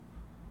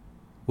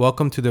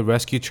Welcome to the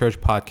Rescue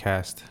Church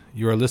podcast.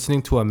 You are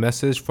listening to a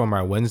message from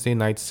our Wednesday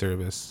night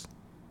service.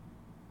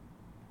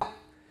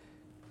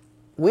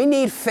 We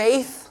need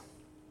faith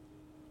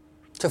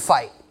to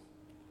fight.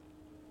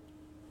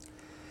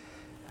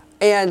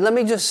 And let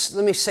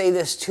me say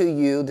this to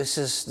you. This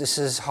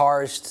is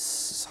hard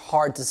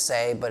to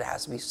say, but it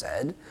has to be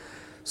said.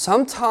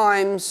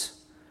 Sometimes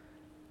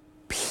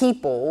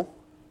people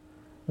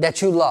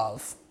that you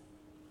love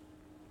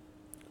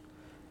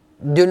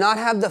do not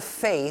have the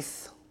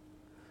faith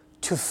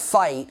to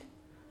fight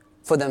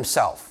for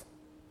themselves.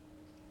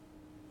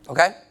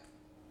 Okay?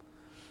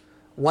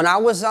 When I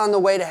was on the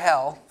way to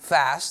hell,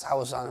 fast, I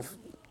was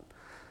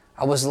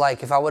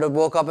like, if I would have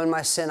woke up in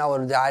my sin, I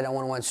would have died. I would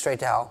have went straight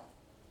to hell.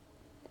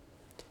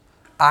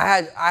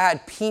 I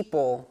had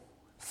people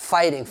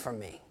fighting for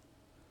me,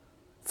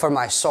 for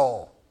my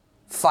soul,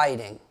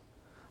 fighting.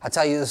 I'll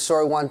tell you the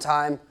story one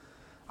time.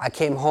 I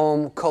came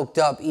home, coked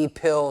up, eat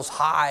pills,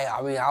 high.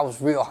 I mean, I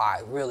was real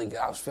high, really good.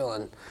 I was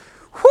feeling,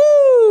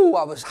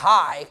 I was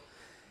high.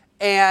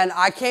 And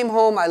I came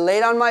home, I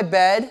laid on my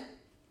bed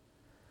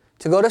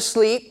to go to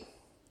sleep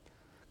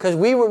because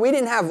we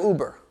didn't have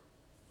Uber.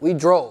 We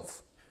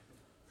drove.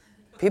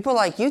 People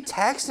like, you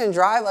text and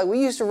drive? Like, we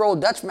used to roll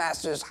Dutch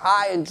Masters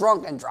high and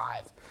drunk and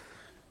drive.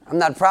 I'm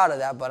not proud of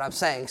that, but I'm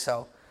saying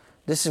so.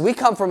 We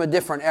come from a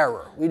different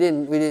era. We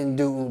didn't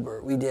do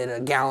Uber. We did a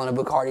gallon of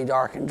Bacardi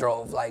Dark and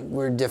drove. Like,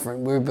 we're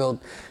different. We're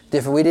built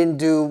different. We didn't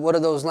do, what are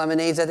those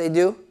lemonades that they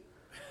do?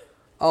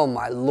 Oh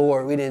my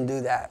Lord, we didn't do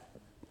that.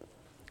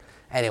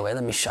 Anyway,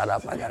 let me shut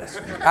up. I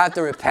have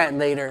to repent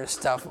later and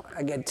stuff.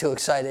 I get too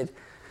excited.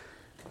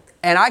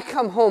 And I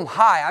come home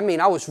high. I mean,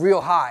 I was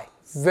real high,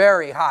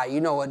 very high.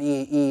 You know what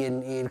E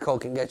and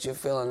Coke can get you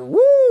feeling.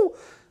 Woo!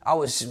 I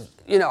was,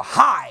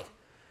 high.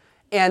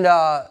 And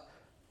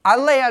I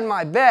lay on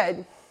my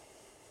bed,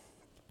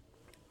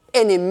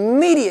 and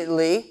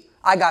immediately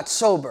I got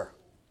sober.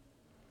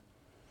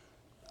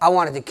 I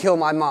wanted to kill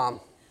my mom.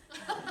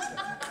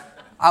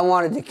 I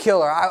wanted to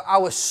kill her. I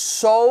was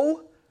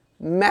so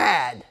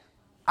mad.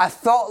 I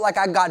felt like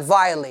I got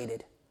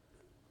violated.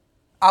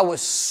 I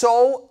was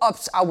so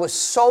upset.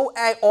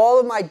 All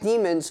of my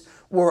demons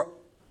were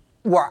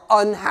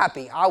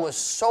unhappy. I was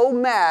so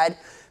mad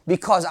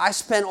because I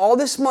spent all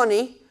this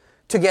money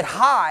to get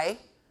high,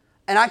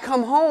 and I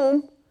come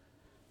home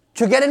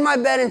to get in my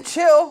bed and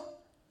chill,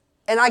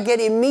 and I get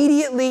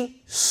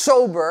immediately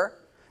sober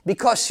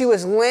because she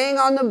was laying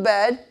on the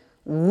bed,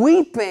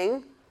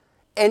 weeping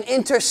and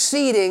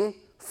interceding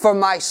for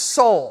my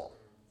soul.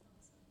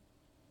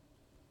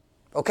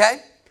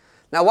 Okay?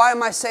 Now, why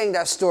am I saying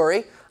that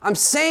story? I'm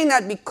saying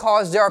that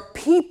because there are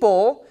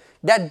people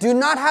that do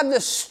not have the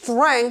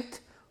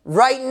strength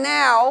right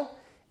now,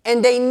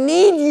 and they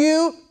need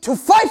you to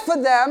fight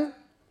for them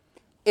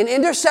in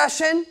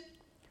intercession,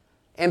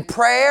 in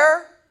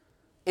prayer,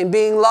 in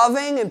being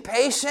loving and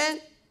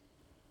patient,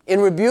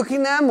 in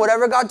rebuking them,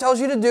 whatever God tells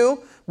you to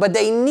do. But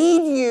they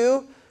need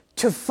you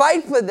to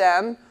fight for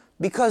them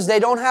because they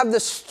don't have the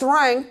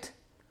strength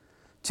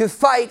to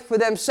fight for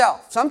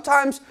themselves.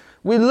 Sometimes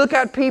we look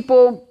at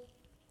people,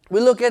 we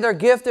look at their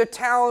gift, their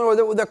talent,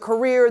 or their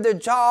career, their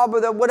job,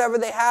 or whatever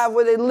they have,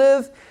 where they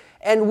live,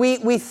 and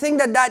we think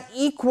that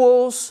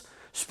equals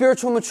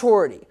spiritual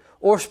maturity,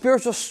 or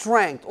spiritual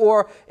strength,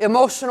 or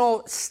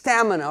emotional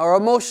stamina, or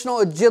emotional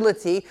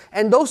agility,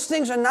 and those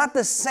things are not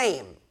the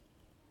same.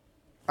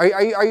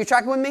 Are you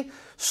tracking with me?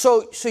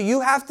 So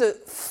you have to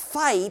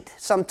fight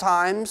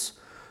sometimes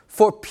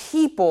for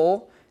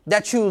people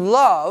that you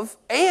love,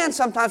 and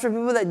sometimes for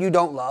people that you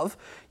don't love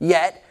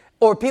yet,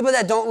 or people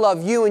that don't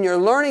love you and you're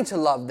learning to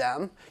love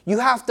them. You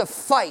have to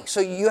fight. So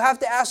you have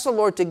to ask the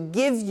Lord to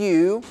give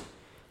you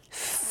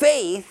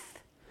faith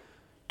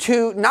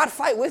to not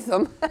fight with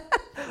them,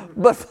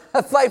 but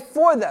fight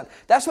for them.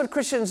 That's what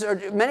Christians are.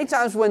 Many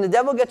times when the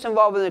devil gets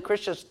involved in a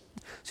Christian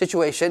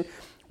situation,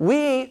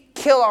 we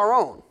kill our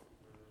own.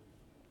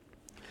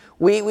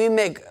 We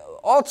make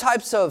all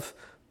types of,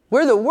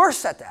 we're the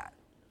worst at that.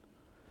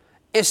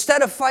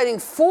 Instead of fighting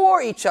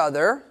for each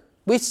other,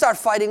 we start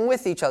fighting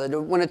with each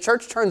other. When a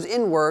church turns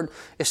inward,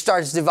 it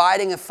starts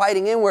dividing and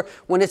fighting inward.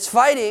 When it's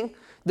fighting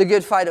the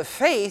good fight of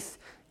faith,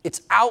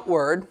 it's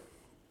outward,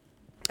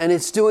 and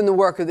it's doing the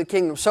work of the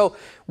kingdom. So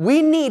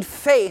we need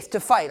faith to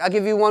fight. I'll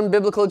give you one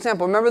biblical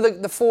example. Remember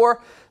the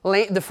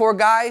four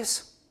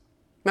guys?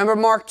 Remember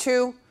Mark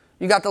 2?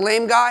 You got the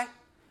lame guy?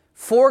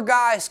 4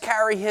 guys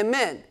carry him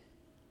in.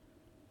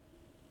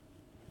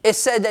 It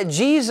said that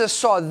Jesus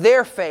saw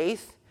their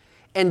faith,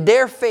 and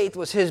their faith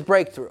was his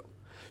breakthrough.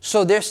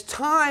 So there's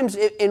times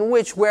in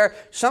which where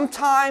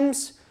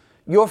sometimes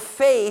your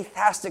faith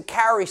has to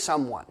carry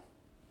someone.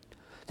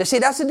 They say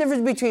that's the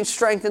difference between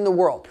strength in the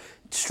world.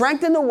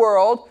 Strength in the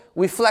world,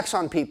 we flex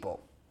on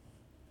people.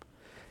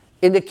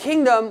 In the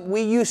kingdom,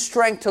 we use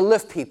strength to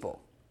lift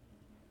people.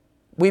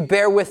 We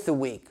bear with the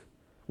weak.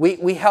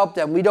 We help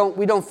them. We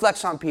don't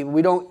flex on people.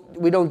 We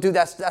don't do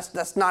that.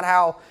 That's not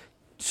how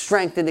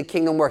strength in the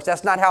kingdom works.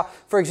 That's not how,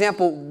 for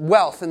example,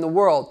 wealth in the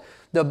world.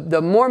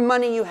 The more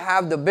money you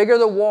have, the bigger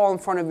the wall in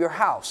front of your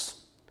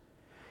house.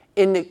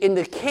 In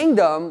the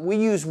kingdom, we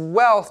use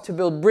wealth to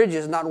build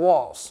bridges, not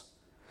walls.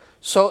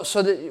 So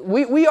that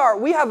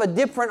we have a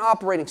different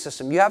operating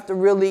system. You have to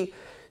really,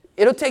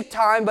 it'll take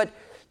time, but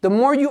the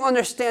more you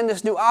understand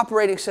this new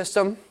operating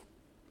system,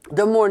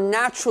 the more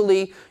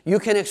naturally you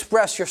can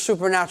express your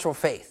supernatural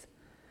faith.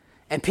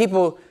 And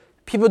people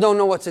don't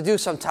know what to do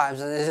sometimes,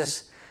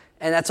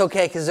 and that's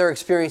okay because they're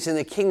experiencing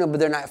the kingdom, but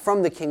they're not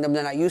from the kingdom.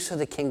 They're not used to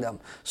the kingdom.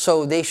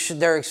 So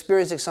they're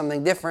experiencing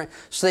something different,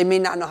 so they may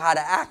not know how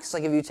to act. It's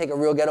like if you take a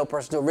real ghetto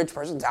person to a rich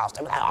person's house,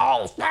 they're like,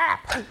 oh,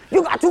 snap,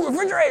 you got 2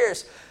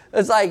 refrigerators.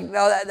 It's like,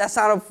 no, that's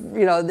not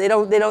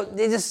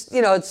they just,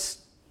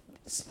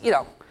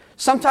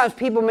 sometimes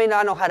people may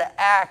not know how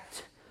to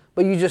act,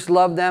 but you just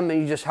love them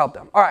and you just help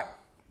them. All right.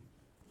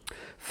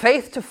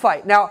 Faith to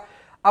fight. Now,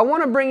 I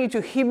want to bring you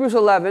to Hebrews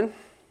 11.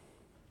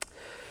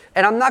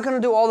 And I'm not going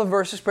to do all the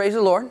verses, praise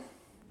the Lord.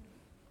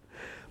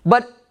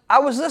 But I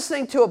was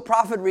listening to a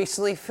prophet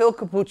recently, Phil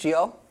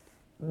Cappuccio,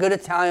 good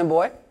Italian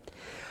boy.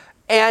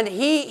 And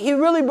he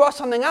really brought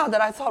something out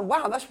that I thought,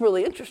 wow, that's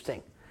really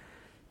interesting.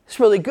 It's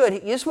really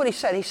good. Here's what he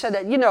said. He said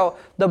that,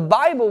 the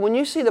Bible, when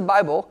you see the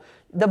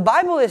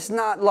Bible is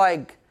not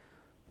like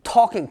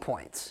talking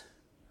points.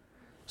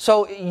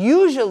 So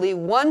usually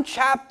one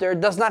chapter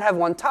does not have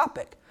one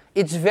topic.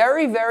 It's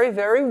very, very,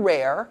 very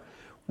rare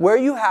where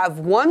you have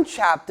one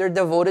chapter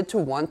devoted to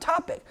one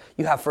topic.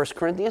 You have 1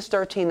 Corinthians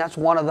 13, that's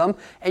one of them.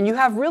 And you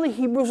have really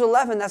Hebrews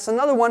 11, that's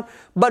another one.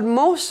 But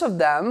most of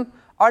them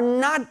are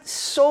not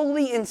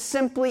solely and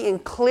simply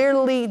and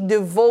clearly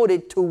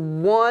devoted to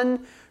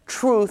one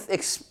truth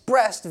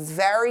expressed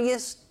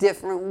various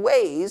different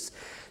ways.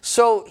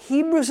 So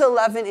Hebrews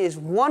 11 is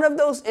one of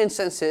those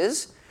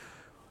instances.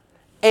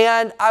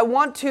 And I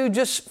want to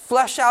just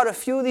flesh out a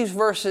few of these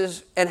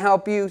verses and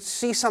help you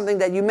see something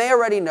that you may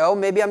already know.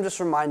 Maybe I'm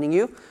just reminding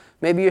you.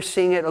 Maybe you're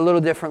seeing it a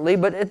little differently.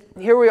 But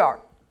here we are.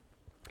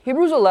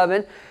 Hebrews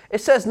 11,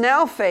 it says,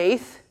 now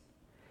faith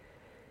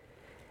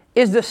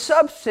is the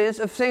substance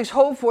of things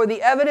hoped for,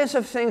 the evidence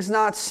of things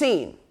not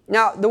seen.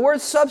 Now, the word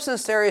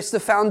substance there is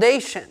the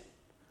foundation.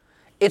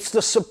 It's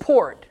the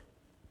support.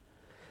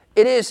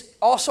 It is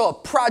also a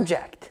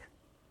project.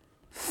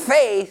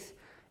 Faith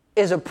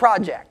is a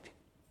project.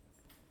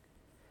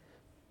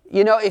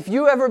 If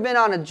you've ever been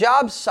on a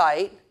job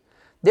site,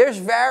 there's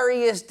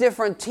various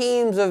different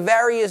teams of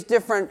various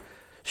different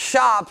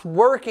shops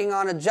working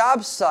on a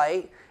job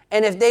site.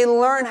 And if they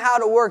learn how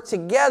to work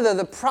together,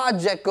 the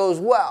project goes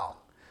well.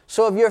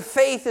 So if your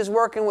faith is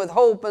working with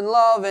hope and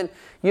love, and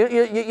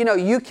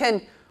you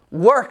can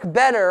work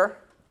better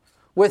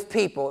with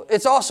people.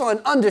 It's also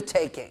an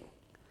undertaking,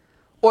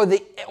 or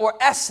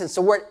essence.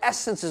 The word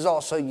essence is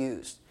also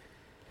used.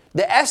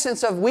 The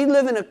essence of, we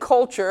live in a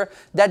culture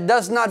that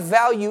does not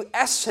value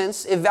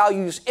essence, it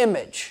values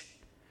image.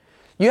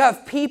 You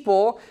have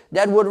people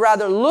that would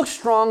rather look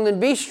strong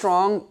than be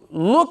strong,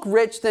 look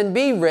rich than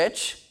be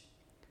rich.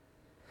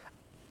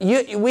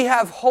 We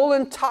have whole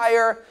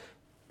entire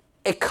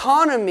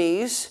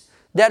economies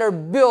that are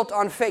built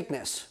on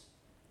fakeness.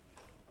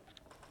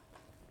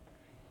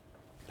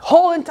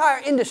 Whole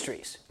entire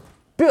industries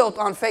built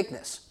on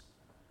fakeness.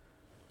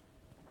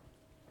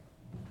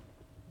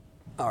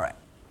 All right.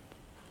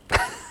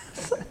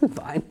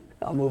 Fine,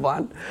 I'll move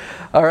on.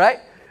 All right.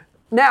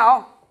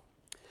 Now,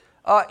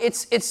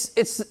 it's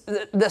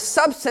the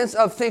substance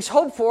of things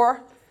hoped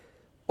for,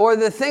 or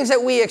the things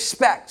that we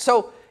expect.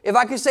 So, if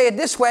I could say it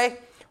this way,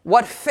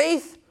 what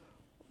faith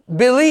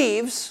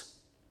believes,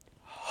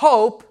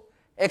 hope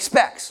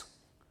expects.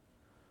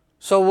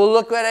 So we'll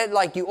look at it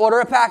like you order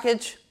a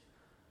package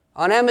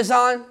on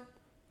Amazon,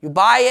 you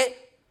buy it,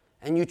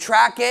 and you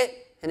track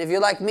it. And if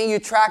you're like me, you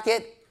track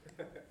it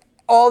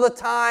all the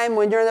time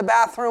when you're in the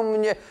bathroom,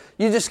 when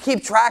you just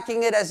keep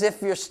tracking it as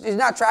if you're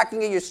not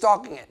tracking it, you're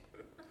stalking it.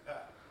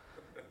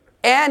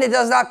 And it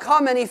does not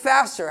come any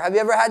faster. Have you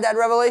ever had that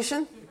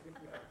revelation?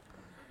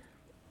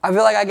 I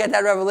feel like I get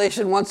that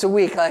revelation once a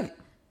week.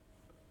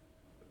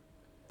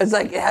 It's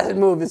like it hasn't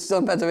moved. It's still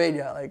in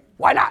Pennsylvania. Like,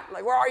 why not?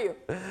 Like, where are you?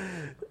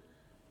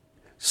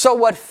 So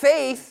what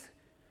faith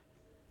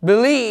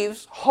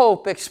believes,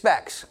 hope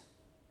expects.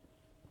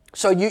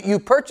 So you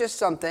purchase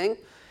something,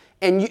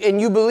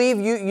 and you believe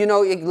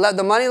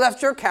the money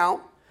left your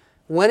account,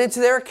 went into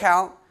their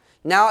account.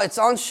 Now it's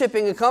on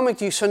shipping and coming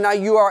to you. So now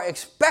you are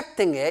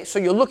expecting it. So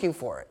you're looking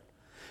for it.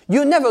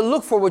 You never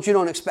look for what you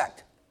don't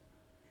expect.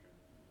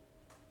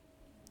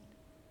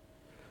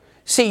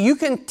 See, you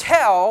can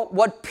tell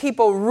what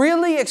people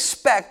really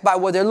expect by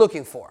what they're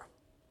looking for.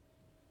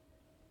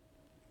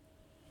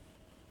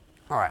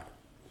 All right.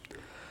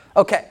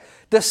 Okay.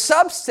 The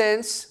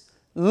substance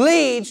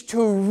leads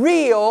to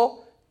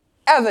real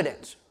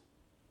evidence.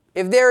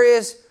 If there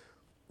is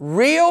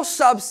real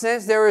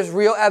substance, there is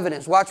real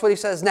evidence. Watch what he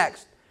says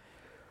next.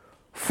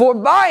 For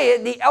by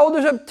it the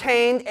elders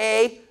obtained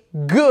a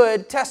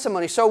good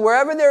testimony. So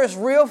wherever there is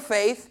real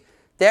faith,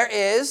 there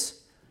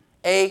is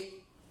a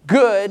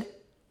good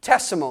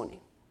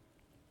testimony.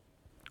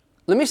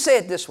 Let me say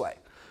it this way.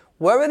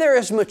 Wherever there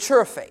is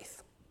mature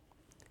faith,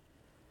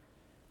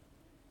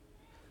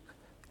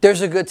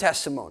 there's a good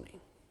testimony.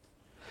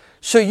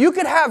 So you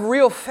could have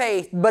real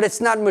faith, but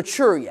it's not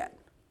mature yet.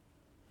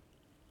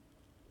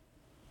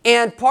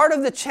 And part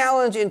of the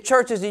challenge in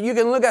church is that you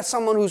can look at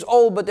someone who's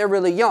old, but they're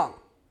really young.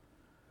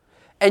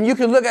 And you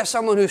can look at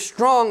someone who's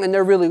strong and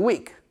they're really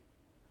weak.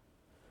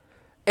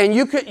 And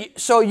you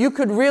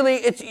could really,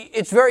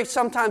 it's very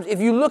sometimes, if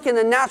you look in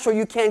the natural,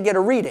 you can't get a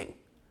reading.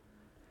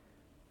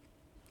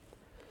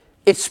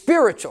 It's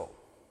spiritual.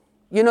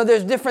 You know,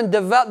 there's different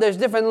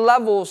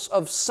levels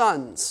of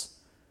sons.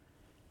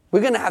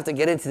 We're going to have to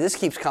get into this.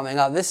 Keeps coming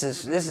up. This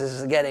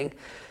is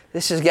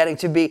getting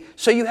to be.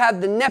 So you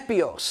have the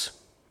nepios.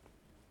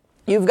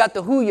 You've got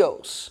the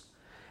huyos.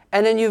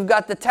 And then you've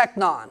got the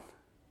teknon.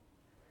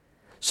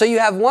 So you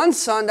have one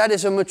son that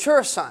is a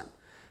mature son.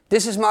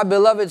 This is my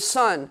beloved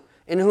son,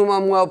 in whom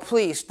I'm well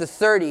pleased. The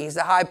 30, he's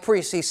the high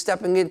priest. He's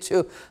stepping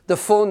into the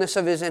fullness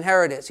of his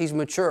inheritance. He's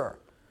mature.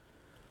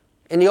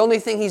 And the only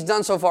thing he's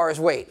done so far is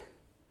wait.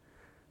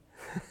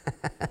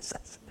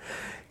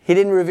 He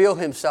didn't reveal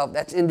himself.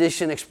 That's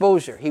indecent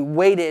exposure. He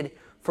waited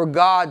for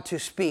God to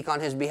speak on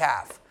his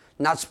behalf,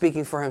 not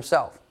speaking for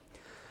himself.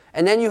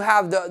 And then you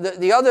have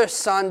the other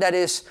son that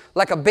is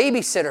like a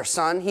babysitter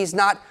son. He's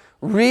not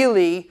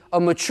really a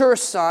mature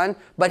son,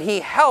 but he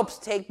helps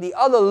take the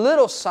other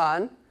little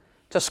son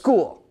to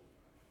school.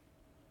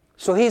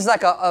 So he's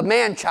like a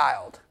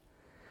man-child,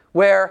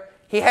 where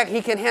he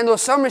can handle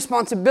some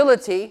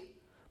responsibility,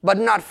 but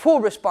not full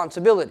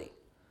responsibility.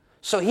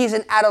 So he's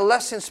an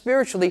adolescent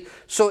spiritually.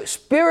 So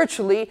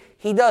spiritually,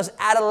 he does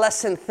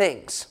adolescent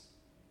things.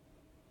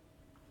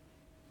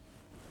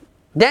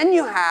 Then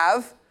you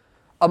have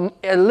a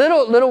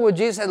little, what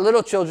Jesus said,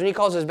 little children. He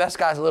calls his best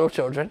guys little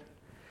children.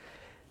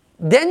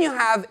 Then you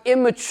have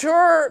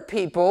immature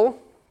people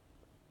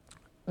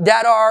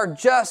that are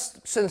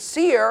just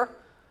sincere,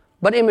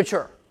 but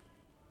immature.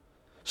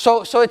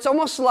 So it's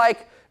almost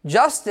like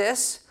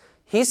Justice.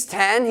 He's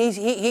 10.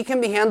 He can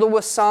be handled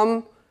with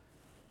some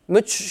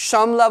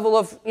level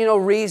of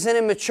reason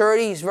and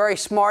maturity. He's very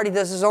smart. He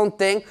does his own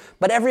thing.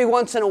 But every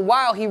once in a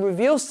while, he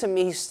reveals to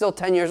me he's still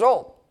 10 years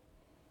old.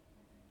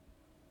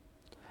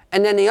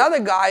 And then the other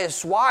guy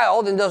is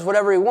wild and does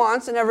whatever he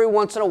wants. And every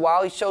once in a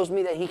while, he shows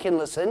me that he can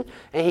listen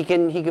and he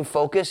can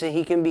focus and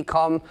he's going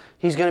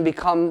to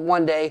become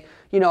one day,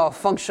 a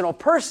functional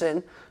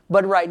person.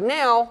 But right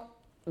now,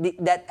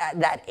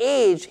 at that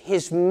age,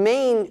 his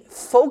main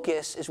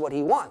focus is what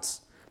he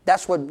wants.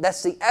 That's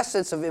the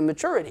essence of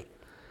immaturity.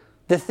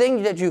 The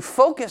thing that you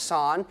focus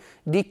on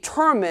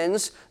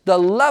determines the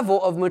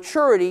level of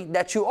maturity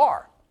that you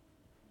are.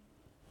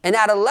 An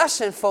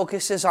adolescent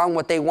focuses on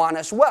what they want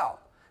as well,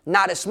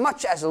 not as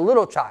much as a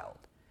little child.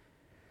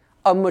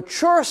 A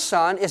mature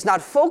son is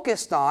not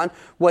focused on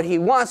what he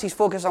wants. He's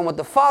focused on what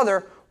the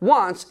father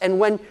wants. And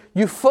when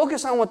you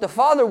focus on what the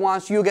father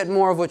wants, you get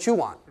more of what you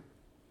want.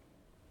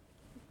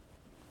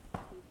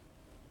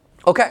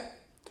 Okay.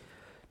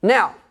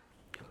 Now,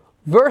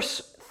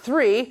 verse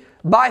 3,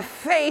 by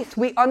faith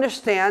we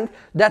understand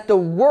that the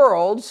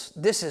worlds,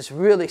 this is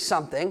really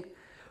something,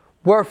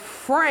 were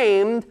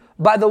framed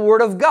by the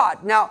word of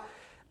God. Now,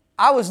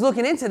 I was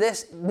looking into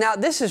this. Now,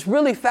 this is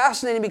really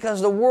fascinating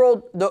because the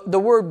word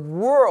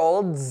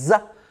worlds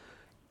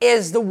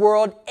is the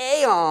word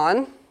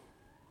aeon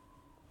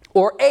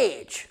or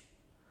age.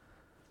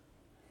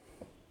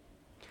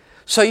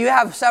 So you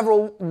have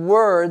several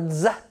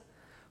words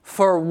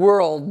for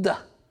world.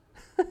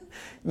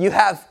 You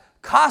have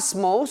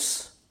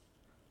cosmos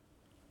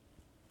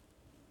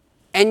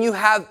and you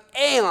have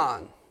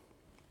aeon.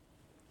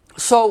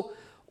 So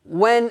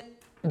when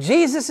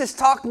Jesus is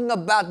talking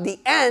about the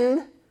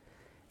end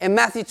in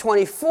Matthew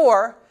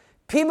 24,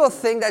 people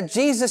think that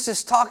Jesus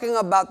is talking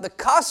about the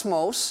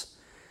cosmos,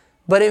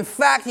 but in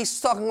fact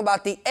he's talking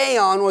about the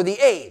aeon or the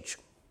age,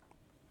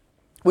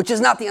 which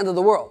is not the end of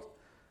the world.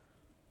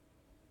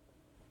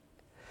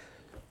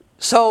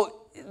 So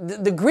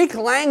the Greek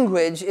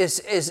language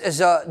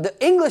the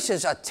English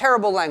is a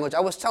terrible language. I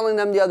was telling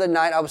them the other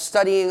night, I was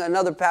studying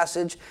another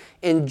passage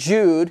in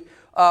Jude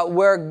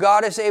where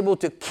God is able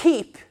to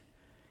keep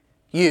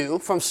you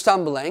from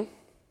stumbling,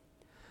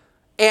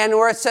 and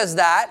where it says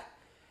that,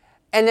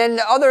 and then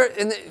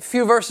in the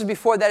few verses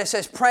before that it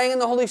says praying in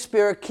the Holy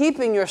Spirit,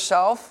 keeping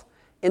yourself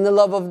in the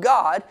love of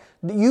God.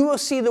 You will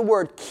see the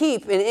word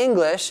keep in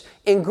English.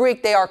 In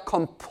Greek, they are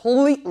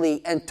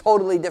completely and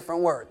totally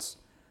different words.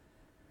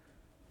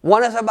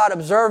 One is about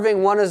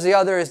observing,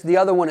 the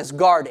other one is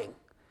guarding.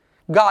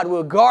 God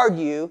will guard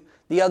you.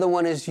 The other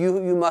one is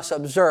you must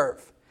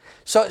observe.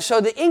 So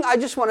I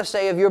just want to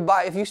say,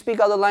 if you speak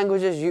other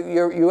languages,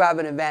 you have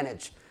an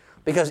advantage,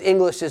 because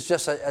English is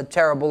just a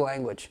terrible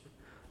language.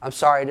 I'm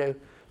sorry to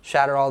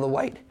shatter all the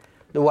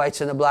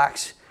whites and the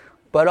blacks,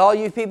 but all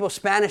you people,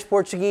 Spanish,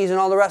 Portuguese, and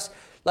all the rest,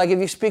 like if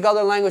you speak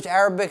other language,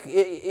 Arabic,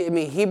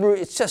 Hebrew,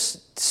 it's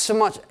just so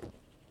much.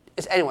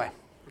 Anyway.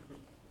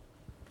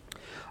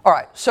 All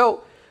right,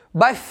 so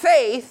by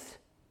faith,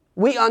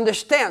 we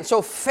understand.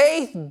 So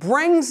faith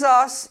brings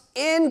us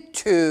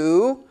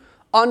into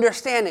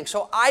understanding.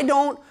 So I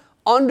don't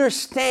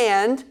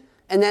understand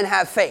and then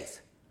have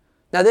faith.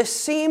 Now this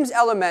seems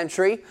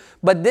elementary,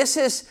 but this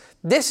is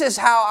this is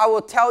how I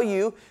will tell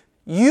you,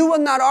 you will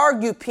not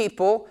argue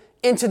people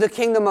into the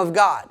kingdom of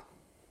God.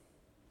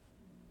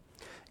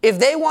 If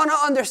they want to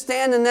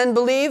understand and then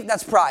believe,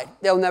 that's pride.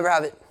 They'll never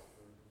have it.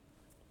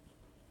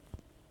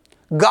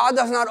 God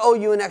does not owe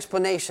you an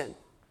explanation.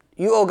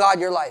 You owe God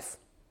your life.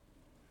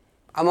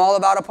 I'm all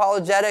about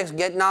apologetics,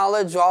 get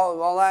knowledge,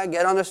 all that,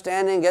 get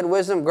understanding, get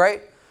wisdom,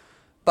 great.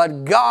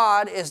 But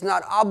God is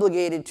not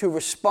obligated to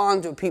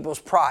respond to people's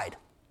pride.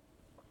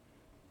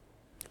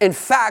 In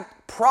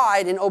fact,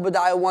 pride in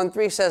Obadiah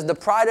 1:3 says, the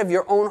pride of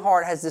your own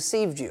heart has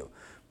deceived you.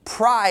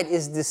 Pride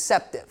is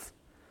deceptive.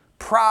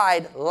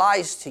 Pride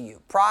lies to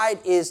you. Pride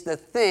is the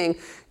thing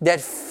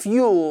that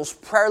fuels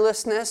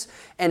prayerlessness,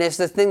 and it's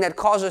the thing that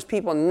causes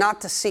people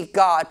not to seek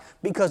God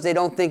because they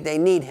don't think they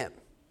need Him.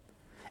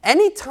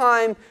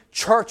 Anytime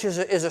church is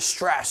a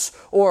stress,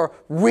 or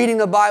reading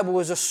the Bible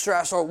is a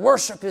stress, or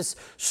worship is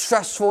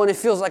stressful and it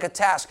feels like a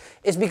task,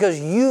 it's because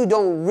you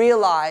don't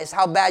realize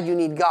how bad you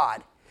need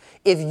God.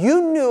 If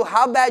you knew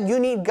how bad you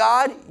need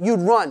God, you'd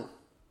run.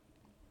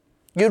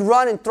 You'd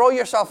run and throw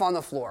yourself on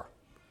the floor.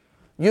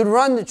 You'd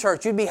run to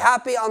church. You'd be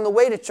happy on the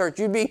way to church.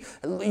 You'd be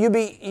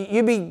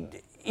looking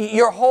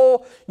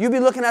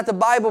at the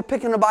Bible,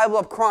 picking the Bible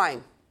up,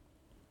 crying.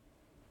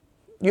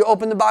 You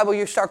open the Bible,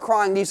 you start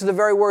crying. These are the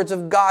very words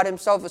of God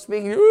Himself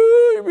speaking.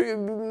 You'd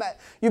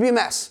be a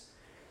mess.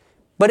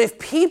 But if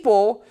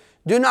people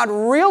do not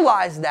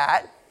realize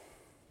that,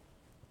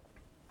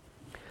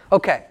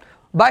 okay,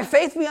 by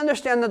faith we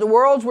understand that the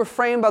worlds were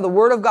framed by the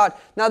Word of God.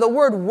 Now the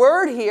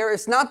word here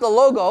is not the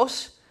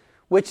logos,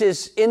 which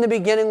is in the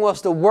beginning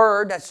was the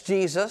Word, that's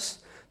Jesus.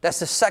 That's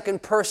the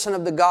second person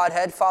of the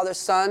Godhead, Father,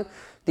 Son,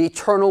 the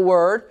eternal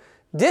Word.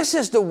 This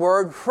is the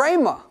word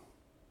rhema.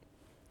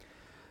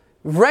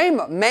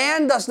 Rhema.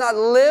 Man does not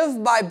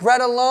live by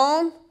bread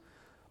alone,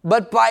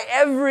 but by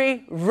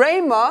every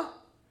rhema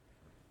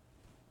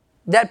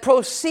that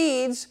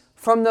proceeds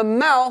from the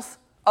mouth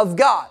of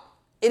God.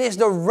 It is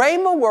the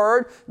rhema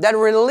word that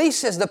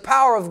releases the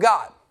power of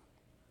God.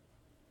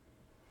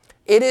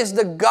 It is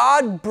the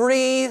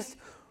God-breathed,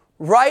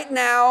 right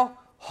now,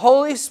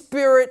 Holy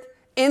Spirit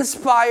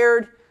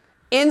inspired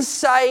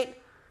insight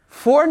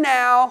for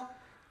now,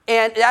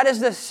 and that is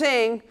the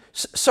thing.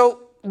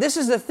 So this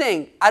is the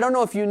thing. I don't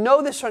know if you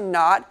know this or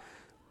not,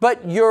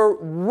 but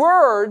your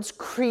words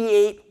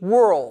create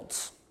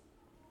worlds.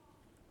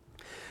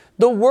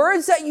 The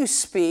words that you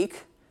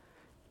speak,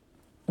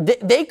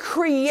 they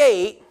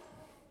create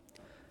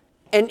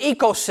an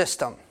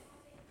ecosystem.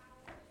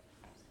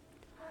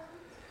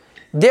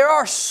 There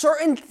are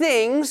certain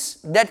things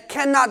that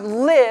cannot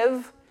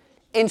live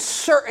in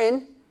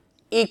certain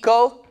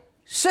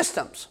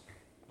ecosystems.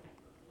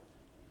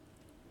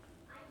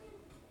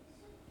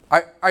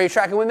 Are you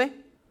tracking with me?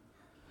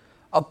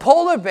 A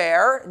polar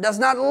bear does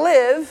not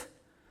live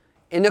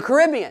in the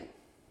Caribbean.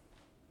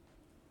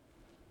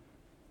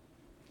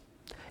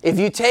 If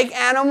you take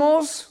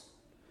animals,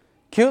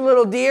 cute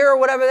little deer or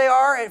whatever they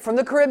are from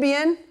the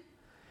Caribbean,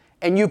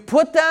 and you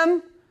put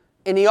them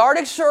in the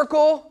Arctic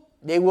Circle,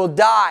 they will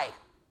die.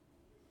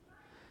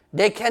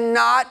 They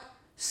cannot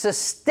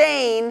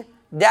sustain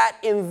that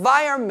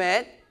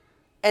environment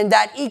and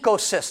that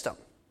ecosystem.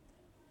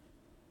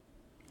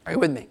 Are you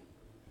with me?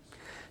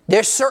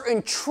 There's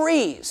certain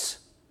trees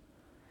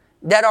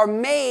that are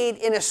made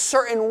in a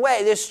certain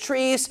way. There's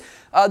trees,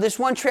 this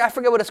one tree, I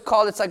forget what it's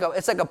called. It's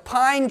like a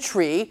pine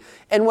tree.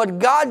 And what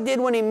God did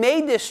when He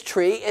made this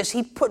tree is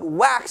He put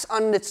wax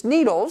on its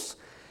needles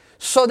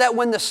so that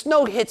when the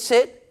snow hits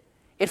it,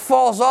 it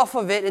falls off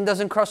of it and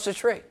doesn't crush the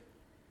tree.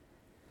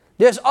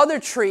 There's other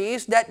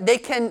trees that they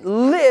can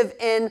live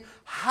in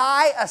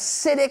high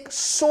acidic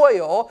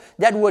soil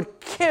that would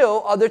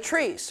kill other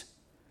trees.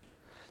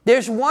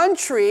 There's one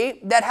tree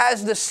that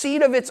has the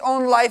seed of its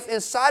own life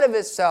inside of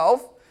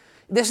itself.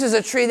 This is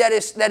a tree that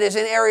is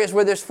in areas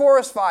where there's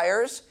forest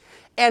fires.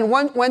 And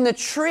when the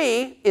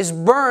tree is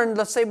burned,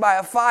 let's say by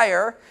a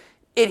fire,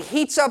 it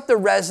heats up the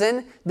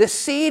resin. The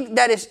seed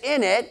that is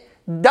in it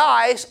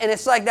dies, and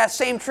it's like that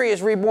same tree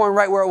is reborn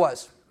right where it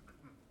was.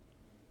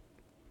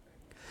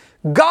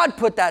 God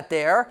put that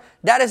there.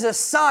 That is a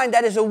sign,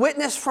 that is a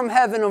witness from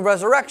heaven of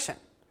resurrection.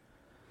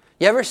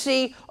 You ever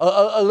see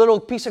a little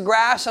piece of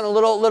grass and a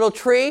little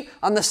tree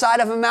on the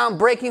side of a mountain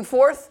breaking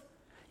forth?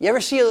 You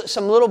ever see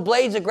some little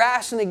blades of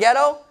grass in the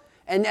ghetto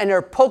and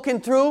they're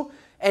poking through?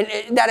 And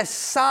that is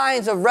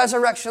signs of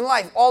resurrection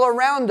life all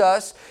around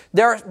us.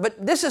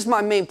 But this is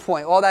my main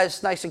point. All that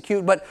is nice and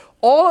cute. But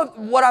all of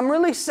what I'm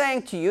really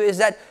saying to you is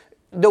that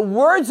the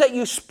words that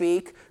you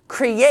speak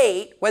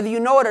create, whether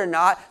you know it or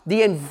not,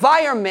 the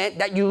environment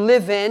that you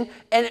live in.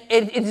 And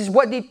it is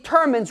what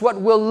determines what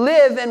will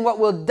live and what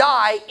will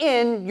die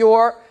in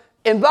your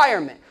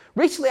environment.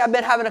 Recently, I've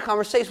been having a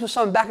conversation with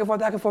someone back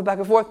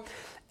and forth.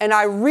 And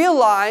I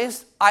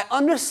realized, I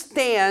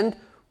understand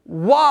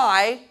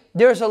why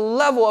there's a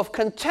level of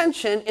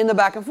contention in the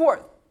back and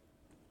forth.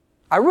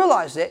 I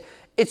realized it.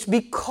 It's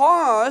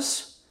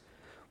because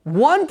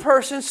one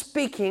person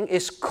speaking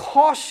is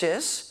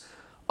cautious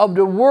of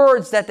the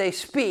words that they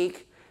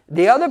speak.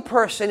 The other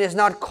person is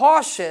not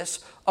cautious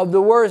of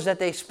the words that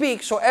they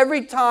speak. So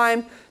every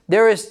time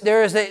there is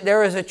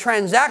a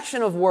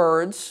transaction of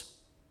words,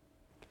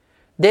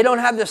 they don't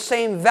have the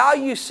same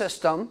value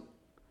system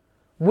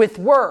with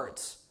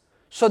words.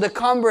 So the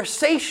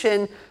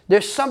conversation,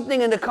 there's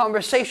something in the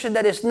conversation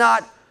that is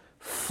not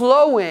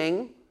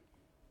flowing,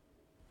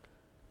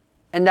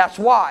 and that's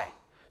why.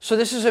 So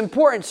this is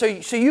important. So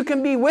you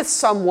can be with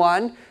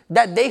someone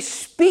that they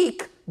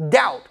speak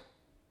doubt.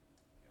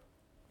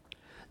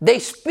 They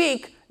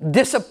speak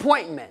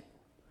disappointment.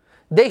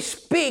 They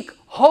speak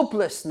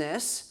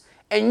hopelessness,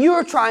 and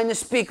you're trying to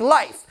speak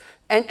life.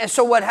 And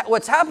so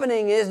what's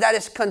happening is that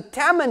it's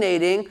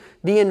contaminating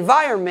the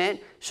environment.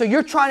 So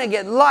you're trying to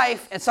get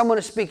life, and someone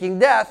is speaking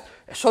death.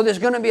 So there's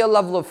going to be a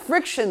level of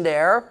friction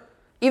there,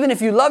 even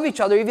if you love each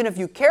other, even if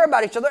you care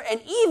about each other,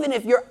 and even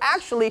if you're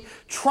actually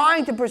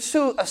trying to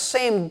pursue a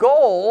same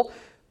goal.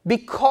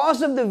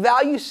 Because of the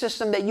value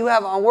system that you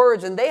have on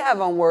words and they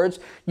have on words,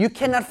 you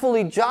cannot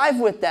fully jive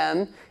with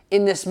them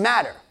in this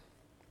matter.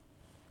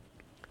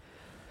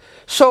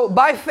 So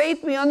by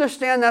faith we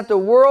understand that the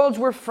worlds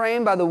were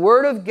framed by the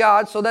word of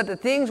God, so that the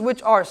things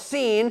which are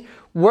seen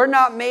were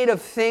not made of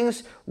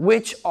things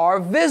which are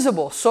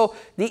visible. So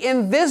the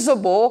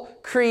invisible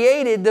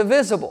created the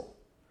visible.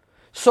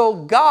 So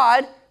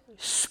God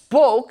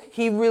spoke,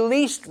 He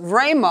released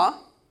Rhema.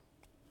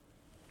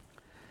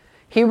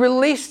 He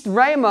released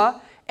Rhema,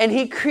 and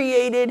He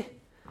created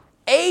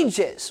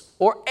ages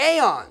or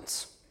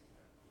aeons.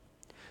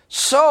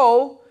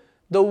 So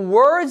the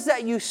words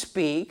that you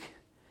speak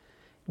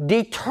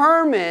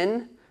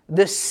determine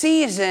the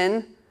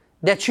season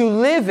that you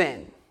live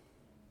in.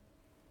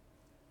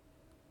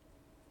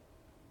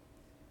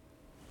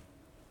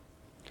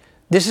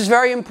 This is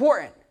very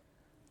important.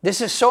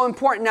 This is so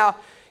important. Now,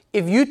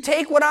 if you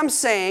take what I'm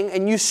saying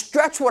and you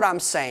stretch what I'm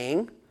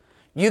saying,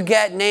 you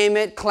get name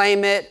it,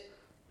 claim it,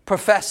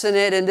 professing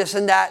it, and this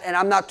and that. And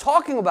I'm not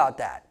talking about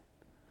that.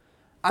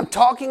 I'm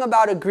talking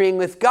about agreeing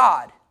with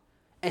God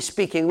and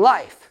speaking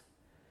life.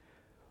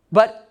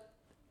 But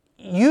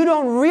you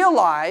don't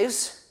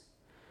realize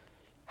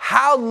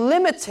how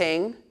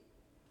limiting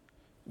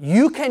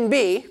you can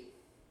be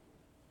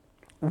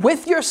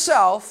with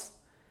yourself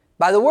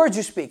by the words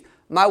you speak.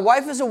 My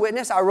wife is a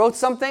witness. I wrote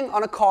something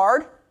on a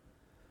card.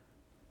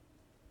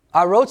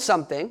 At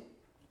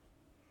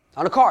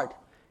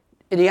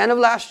the end of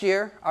last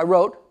year, I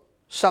wrote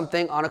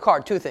something on a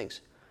card. Two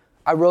things.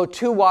 I wrote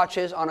 2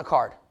 watches on a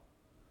card.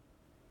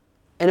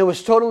 And it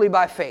was totally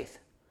by faith.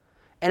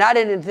 And I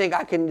didn't think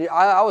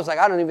I was like,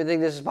 I don't even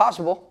think this is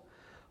possible.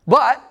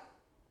 But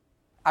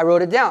I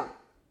wrote it down.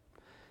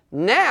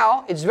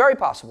 Now, it's very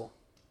possible.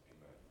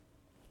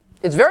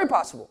 It's very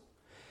possible.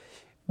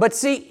 But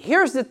see,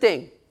 here's the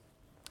thing.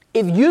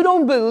 If you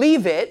don't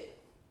believe it,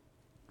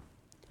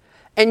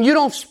 and you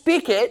don't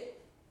speak it,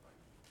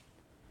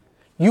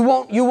 you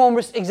won't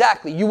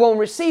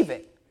receive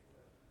it.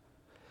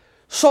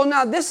 So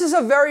now this is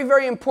a very,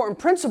 very important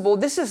principle.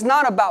 This is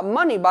not about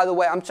money, by the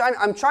way. I'm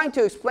trying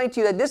to explain to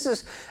you that this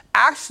is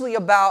actually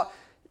about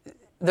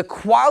the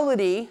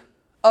quality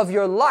of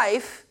your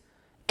life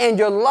and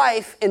your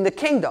life in the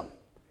kingdom.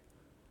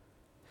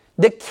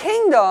 The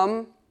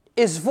kingdom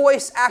is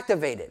voice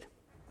activated.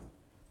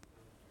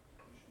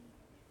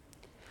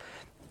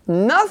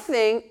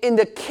 Nothing in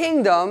the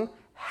kingdom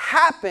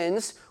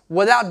happens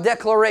without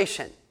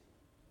declaration.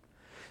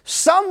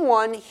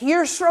 Someone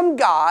hears from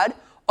God,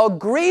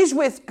 agrees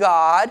with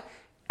God,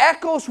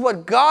 echoes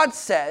what God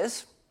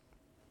says,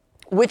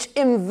 which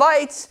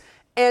invites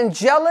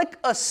angelic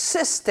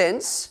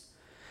assistants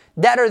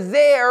that are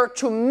there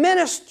to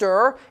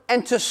minister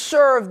and to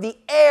serve the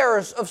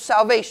heirs of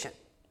salvation.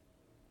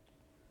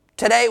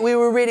 Today we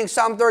were reading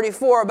Psalm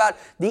 34 about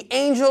the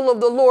angel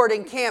of the Lord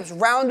encamps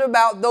round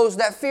about those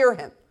that fear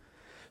Him.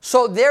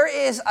 So there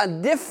is a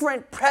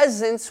different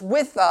presence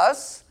with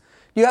us.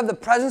 You have the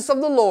presence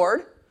of the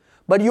Lord,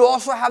 but you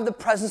also have the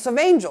presence of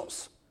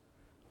angels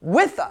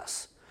with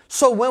us.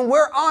 So when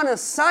we're on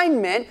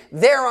assignment,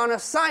 they're on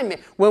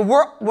assignment. When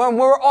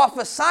we're off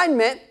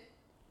assignment,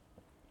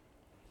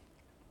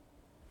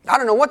 I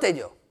don't know what they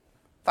do.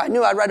 If I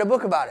knew, I'd write a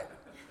book about it.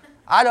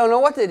 I don't know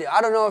what they do. I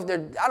don't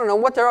know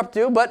what they're up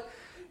to, but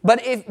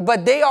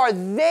they are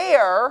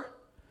there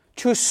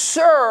to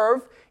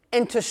serve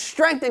and to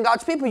strengthen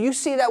God's people. You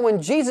see that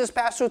when Jesus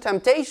passed through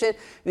temptation,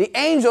 the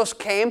angels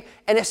came,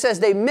 and it says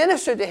they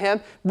ministered to Him,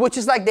 which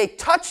is like they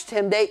touched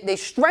Him, they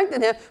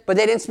strengthened Him, but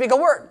they didn't speak a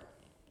word.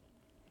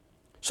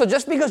 So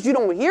just because you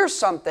don't hear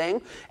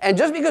something, and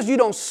just because you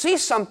don't see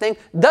something,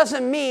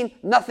 doesn't mean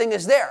nothing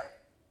is there.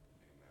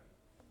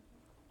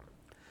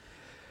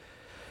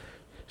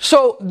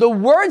 So the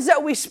words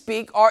that we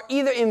speak are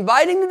either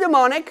inviting the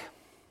demonic,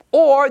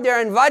 or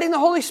they're inviting the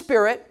Holy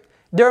Spirit.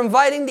 They're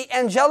inviting the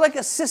angelic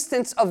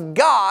assistance of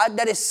God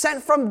that is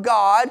sent from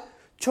God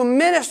to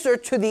minister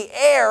to the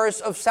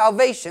heirs of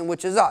salvation,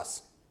 which is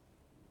us.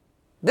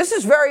 This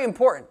is very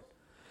important.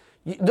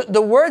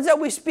 The words that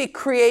we speak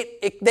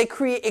it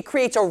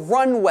creates a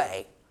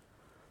runway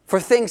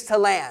for things to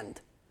land.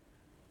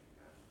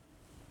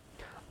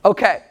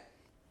 Okay.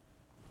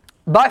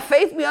 By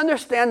faith we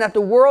understand that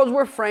the worlds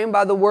were framed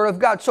by the word of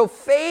God. So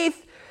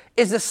faith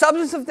is the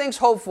substance of things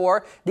hoped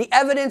for, the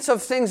evidence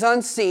of things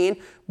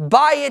unseen.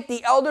 By it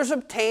the elders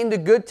obtained a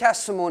good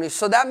testimony.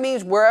 So that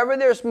means wherever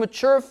there's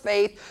mature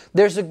faith,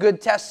 there's a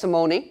good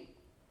testimony.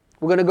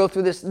 We're going to go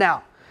through this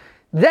now.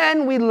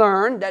 Then we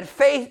learn that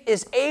faith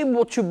is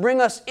able to bring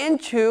us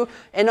into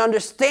an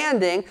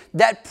understanding.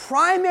 That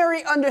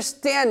primary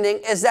understanding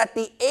is that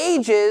the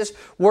ages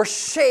were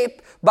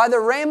shaped by the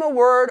Rhema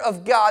word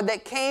of God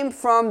that came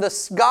from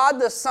God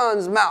the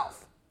Son's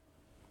mouth.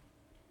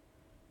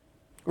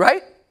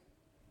 Right?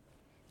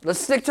 Let's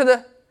stick to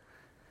the...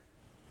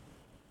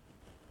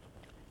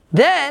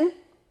 Then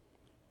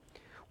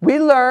we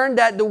learn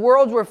that the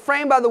worlds were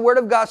framed by the word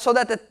of God, so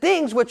that the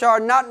things which are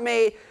not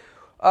made...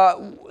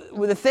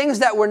 the things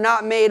that were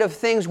not made of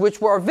things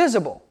which were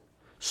visible.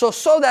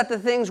 So that the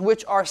things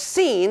which are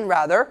seen,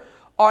 rather,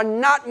 are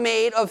not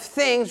made of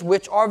things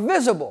which are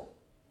visible.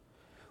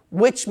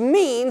 Which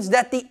means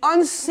that the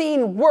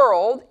unseen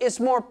world is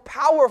more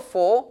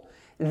powerful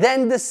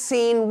than the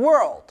seen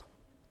world.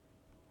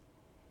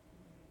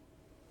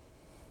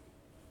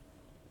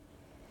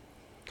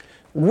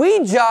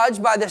 We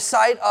judge by the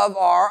sight of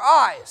our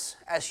eyes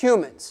as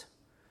humans.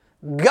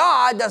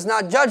 God does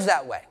not judge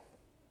that way.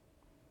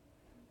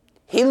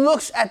 He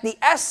looks at the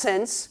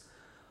essence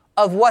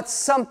of what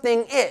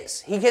something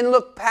is. He can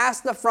look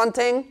past the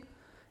fronting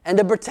and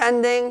the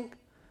pretending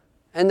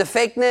and the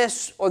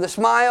fakeness or the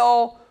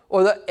smile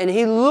and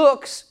he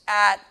looks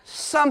at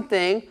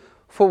something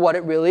for what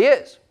it really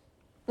is.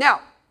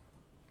 Now,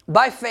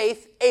 by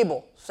faith,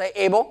 Abel. Say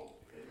Abel.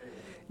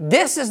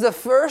 This is the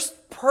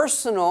first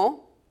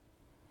personal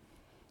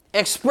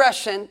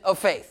expression of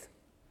faith.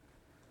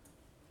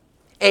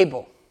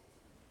 Abel.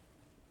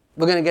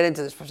 We're going to get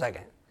into this for a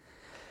second.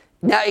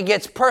 Now it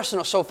gets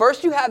personal. So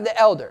first you have the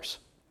elders.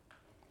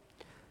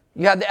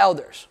 You have the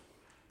elders,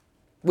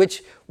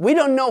 which we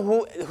don't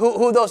know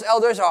who those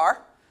elders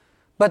are,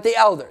 but the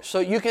elders. So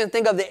you can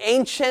think of the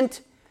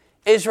ancient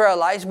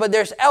Israelites, but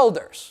there's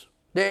elders.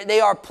 They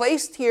are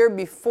placed here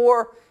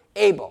before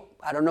Abel.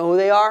 I don't know who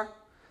they are.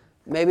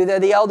 Maybe they're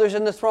the elders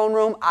in the throne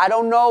room. I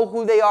don't know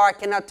who they are. I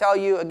cannot tell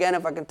you. Again,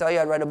 if I could tell you,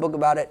 I'd write a book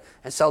about it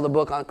and sell the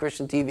book on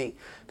Christian TV,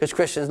 because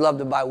Christians love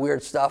to buy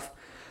weird stuff.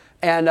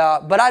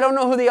 But I don't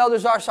know who the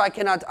elders are, so I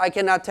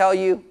cannot tell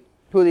you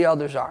who the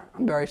elders are.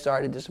 I'm very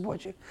sorry to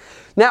disappoint you.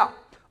 Now,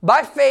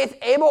 by faith,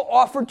 Abel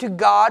offered to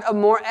God a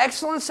more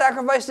excellent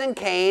sacrifice than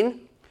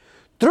Cain,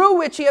 through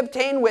which he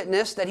obtained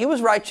witness that he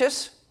was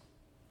righteous,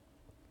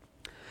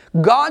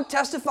 God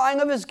testifying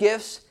of his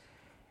gifts,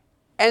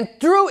 and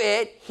through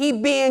it, he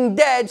being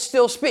dead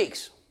still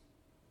speaks.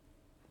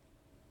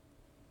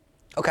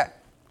 Okay.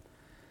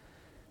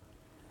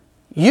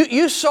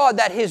 You saw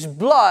that his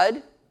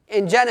blood...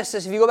 In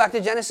Genesis, if you go back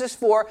to Genesis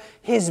 4,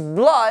 his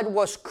blood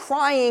was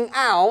crying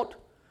out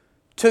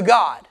to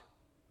God.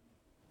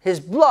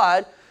 His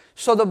blood.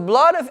 So the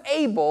blood of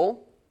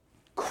Abel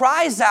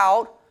cries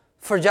out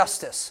for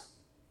justice.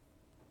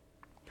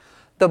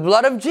 The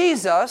blood of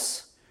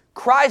Jesus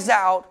cries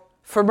out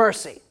for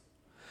mercy.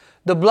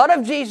 The blood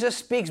of Jesus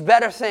speaks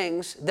better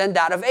things than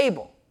that of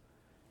Abel.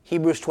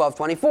 Hebrews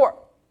 12:24.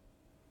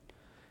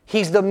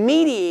 He's the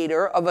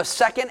mediator of a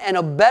second and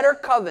a better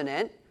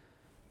covenant.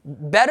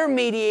 Better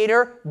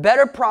mediator,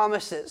 better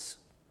promises.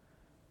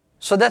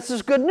 So that's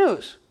just good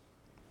news.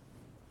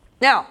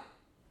 Now,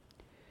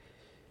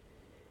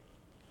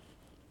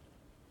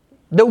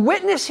 the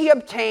witness he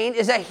obtained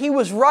is that he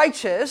was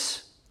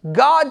righteous,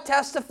 God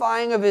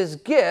testifying of his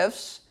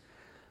gifts.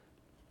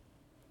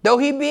 Though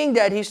he being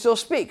dead, he still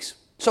speaks.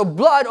 So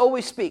blood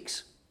always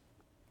speaks.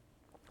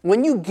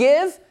 When you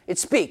give, it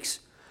speaks.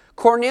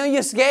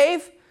 Cornelius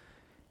gave.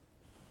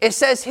 It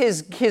says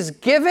his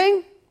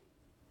giving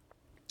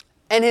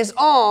and his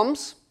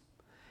alms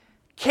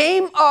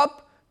came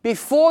up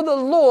before the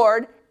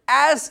Lord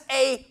as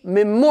a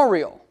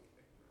memorial.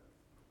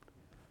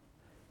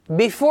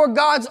 Before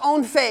God's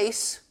own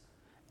face,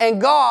 and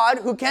God,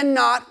 who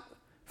cannot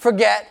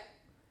forget,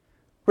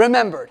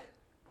 remembered.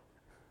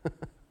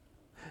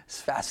 It's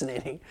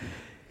fascinating.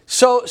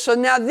 So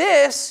now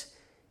this,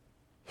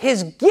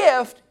 his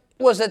gift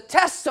was a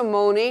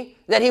testimony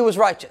that he was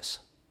righteous.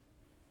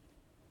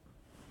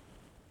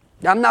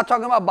 I'm not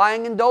talking about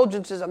buying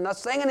indulgences. I'm not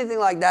saying anything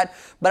like that.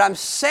 But I'm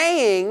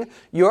saying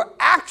your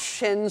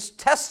actions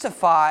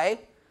testify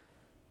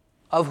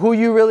of who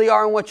you really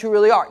are and what you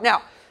really are.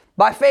 Now,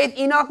 by faith,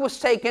 Enoch was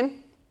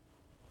taken,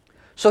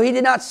 so he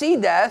did not see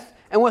death,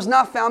 and was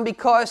not found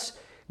because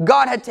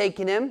God had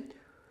taken him.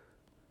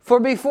 For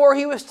before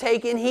he was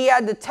taken, he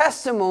had the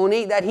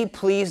testimony that he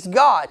pleased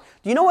God.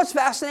 Do you know what's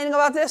fascinating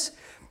about this?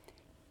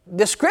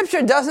 The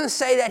scripture doesn't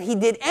say that he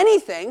did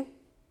anything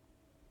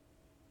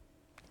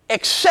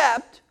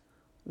except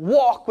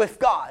walk with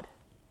God.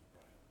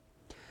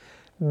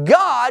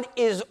 God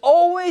is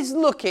always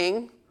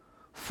looking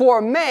for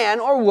a man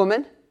or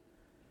woman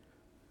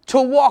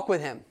to walk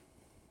with him.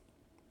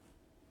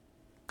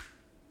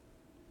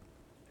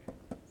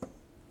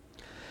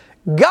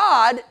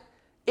 God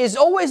is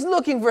always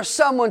looking for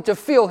someone to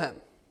feel him.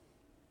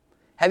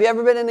 Have you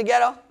ever been in the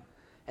ghetto?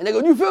 And they go,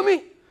 you feel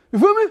me? You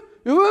feel me?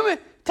 You feel me?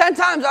 10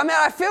 times,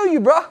 I feel you,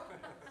 bro.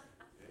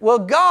 Well,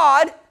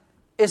 God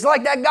is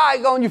like that guy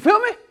going, you feel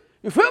me?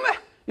 You feel me?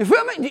 You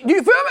feel me? Do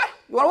you feel me?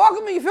 You want to walk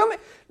with me? You feel me?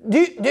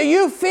 Do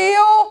you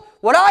feel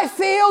what I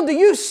feel? Do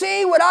you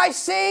see what I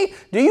see?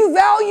 Do you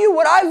value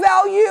what I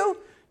value?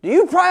 Do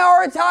you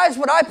prioritize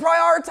what I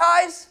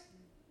prioritize?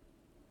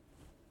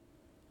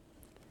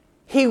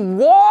 He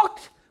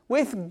walked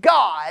with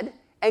God,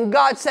 and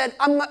God said,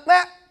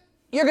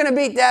 you're going to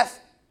beat death.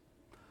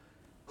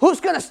 Who's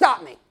going to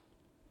stop me?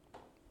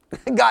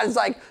 God is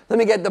like, let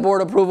me get the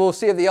board approval,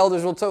 see if the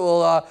elders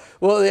the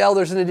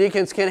elders and the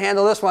deacons can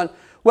handle this one.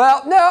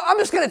 Well, no, I'm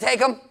just going to take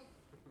them.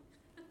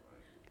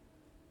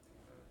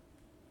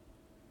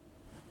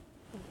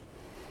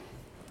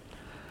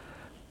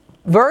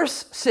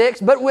 Verse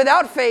 6, but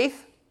without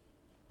faith,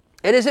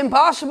 it is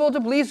impossible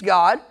to please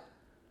God.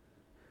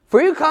 For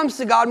he who comes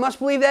to God must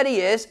believe that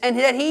he is, and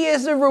that he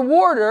is the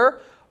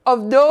rewarder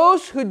of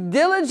those who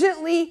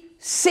diligently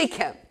seek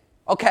him.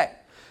 Okay,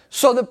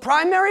 so the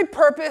primary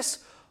purpose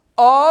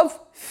of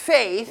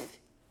faith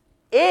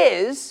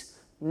is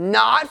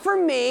not for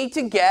me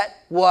to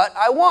get what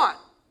I want.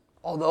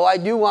 Although I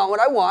do want what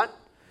I want.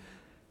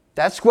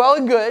 That's well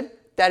and good.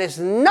 That is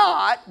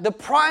not the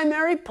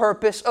primary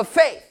purpose of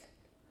faith.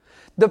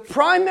 The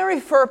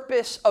primary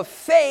purpose of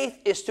faith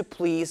is to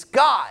please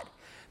God.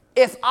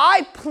 If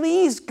I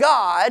please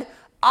God,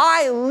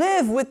 I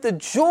live with the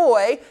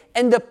joy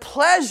and the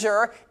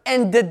pleasure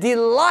and the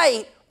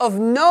delight of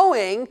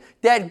knowing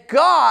that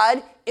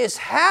God is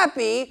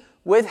happy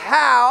with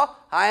how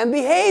I am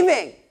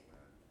behaving.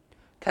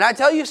 Can I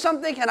tell you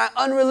something? Can I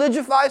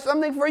unreligify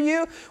something for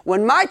you?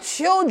 When my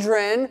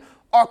children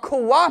are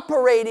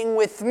cooperating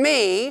with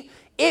me,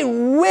 it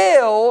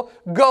will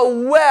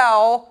go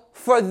well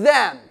for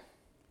them.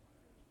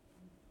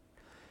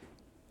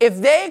 If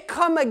they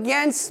come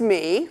against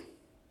me,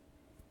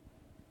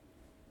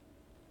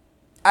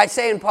 I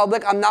say in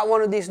public, I'm not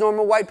one of these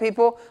normal white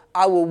people,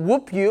 I will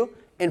whoop you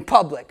in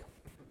public.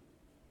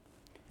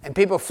 And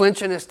people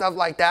flinching and stuff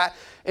like that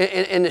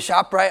in the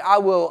shop, right?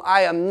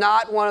 I am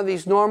not one of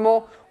these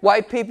normal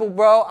white people,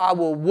 bro. I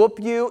will whoop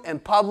you in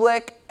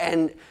public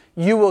and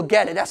you will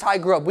get it. That's how I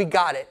grew up. We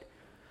got it.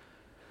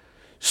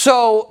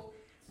 So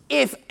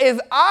if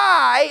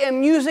I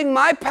am using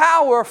my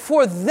power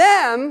for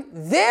them,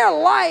 their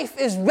life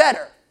is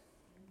better.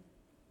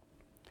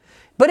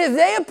 But if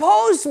they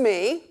oppose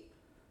me,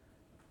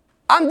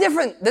 I'm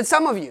different than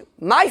some of you.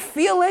 My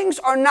feelings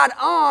are not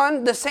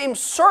on the same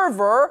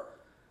server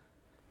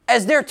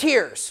as their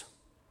tears.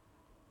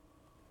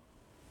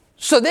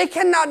 So they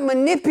cannot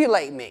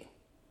manipulate me.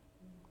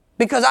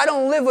 Because I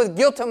don't live with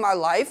guilt in my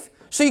life,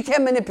 so you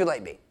can't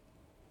manipulate me.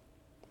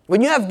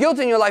 When you have guilt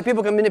in your life,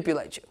 people can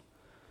manipulate you.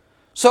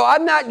 So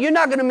you're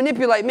not going to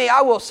manipulate me.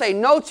 I will say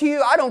no to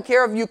you. I don't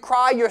care if you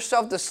cry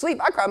yourself to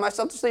sleep. I cry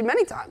myself to sleep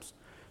many times.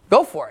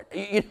 Go for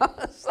it. You know,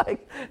 it's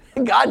like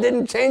God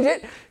didn't change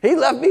it. He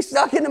left me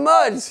stuck in the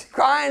mud,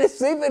 crying and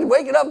sleeping,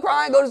 waking up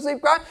crying, go to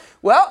sleep crying.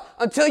 Well,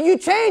 until you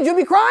change, you'll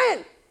be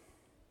crying.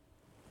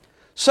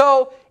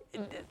 So,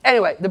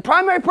 anyway, the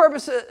primary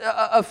purpose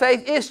of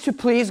faith is to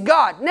please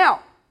God. Now,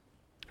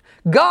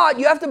 God,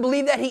 you have to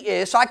believe that he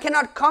is. So I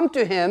cannot come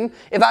to him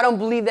if I don't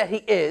believe that he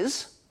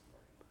is.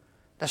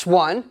 That's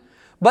one.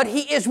 But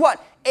he is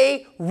what?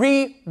 A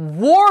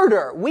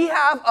rewarder. We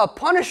have a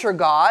punisher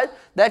God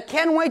that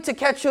can't wait to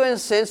catch you in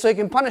sin so he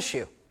can punish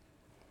you.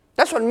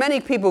 That's what many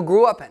people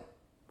grew up in.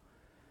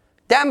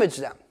 Damage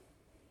them.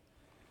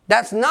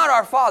 That's not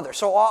our Father.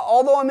 So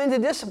although I'm into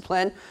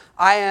discipline,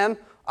 I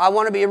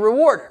want to be a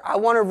rewarder. I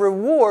want to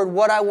reward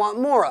what I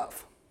want more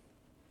of.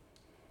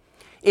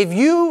 If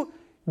you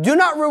do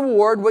not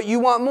reward what you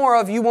want more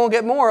of, you won't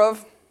get more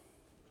of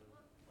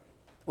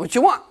what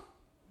you want.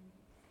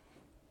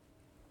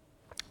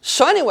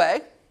 So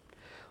anyway,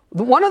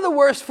 one of the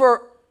words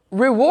for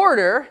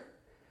rewarder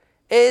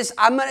is,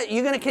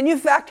 can you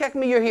fact check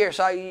me? You're here.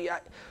 So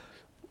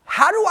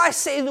how do I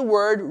say the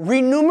word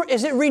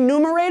is it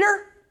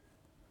renumerator?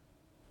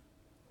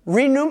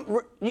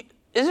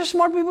 Is there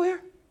smart people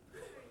here?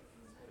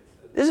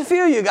 There's a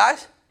few of you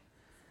guys.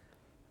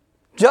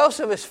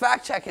 Joseph is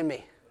fact checking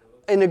me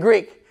in the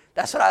Greek.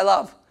 That's what I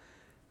love.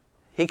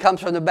 He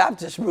comes from the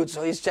Baptist root,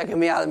 so he's checking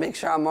me out to make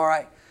sure I'm all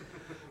right.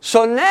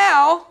 So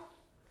now,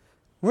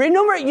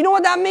 remunerate, you know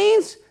what that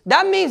means?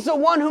 That means the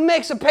one who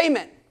makes a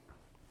payment.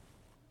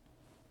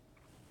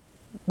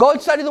 Go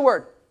and study the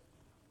word.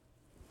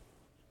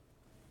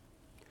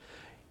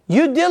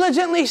 You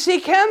diligently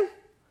seek him,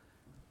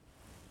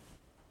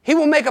 he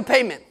will make a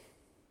payment.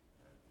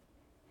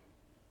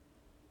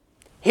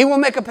 He will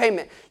make a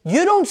payment.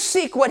 You don't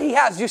seek what he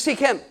has, you seek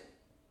him.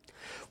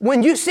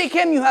 When you seek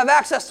him, you have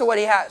access to what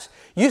he has.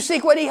 You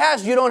seek what he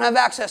has, you don't have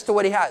access to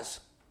what he has.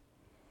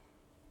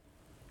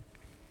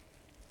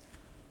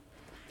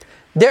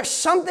 There's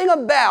something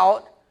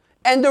about,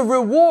 and the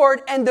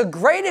reward, and the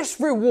greatest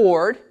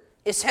reward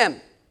is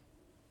him.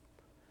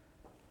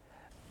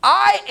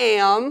 I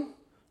am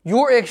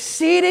your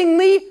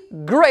exceedingly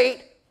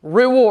great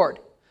reward.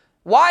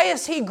 Why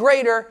is he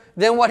greater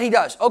than what he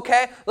does?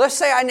 Okay, let's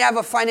say I have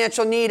a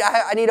financial need.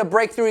 I need a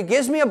breakthrough. He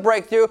gives me a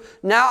breakthrough.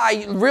 Now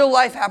real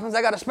life happens.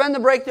 I got to spend the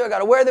breakthrough. I got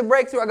to wear the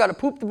breakthrough. I got to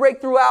poop the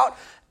breakthrough out.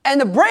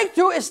 And the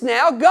breakthrough is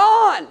now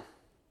gone.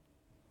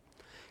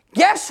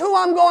 Guess who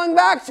I'm going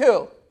back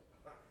to?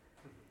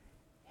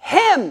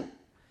 Him.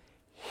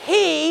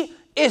 He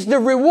is the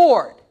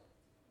reward.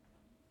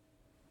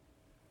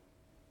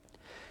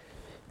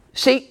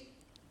 See,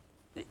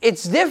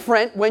 it's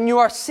different when you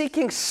are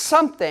seeking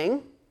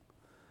something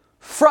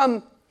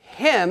from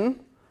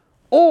him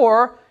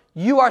or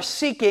you are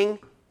seeking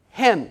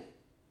him.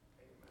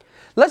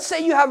 Let's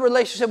say you have a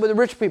relationship with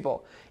rich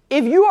people.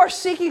 If you are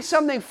seeking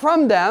something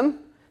from them,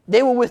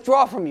 they will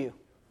withdraw from you.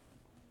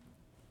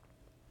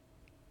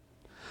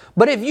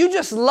 But if you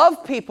just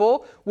love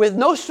people with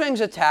no strings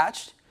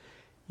attached,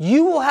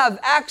 you will have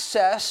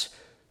access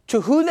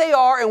to who they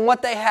are and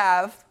what they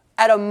have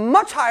at a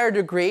much higher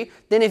degree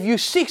than if you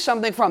seek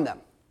something from them.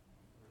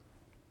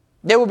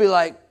 They will be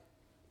like,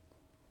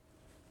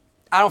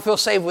 I don't feel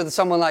safe with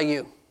someone like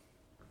you.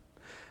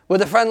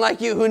 With a friend like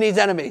you, who needs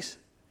enemies?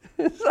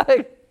 It's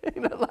like,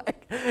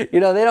 they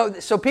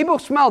don't, so people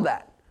smell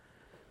that.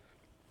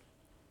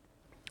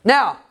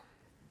 Now,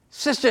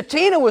 Sister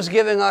Tina was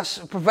giving us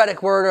a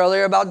prophetic word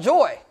earlier about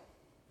joy.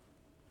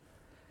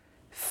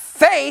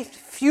 Faith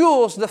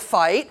fuels the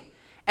fight,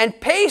 and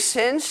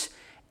patience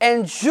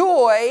and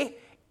joy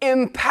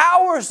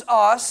empowers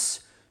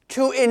us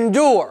to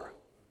endure.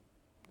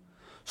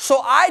 So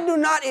I do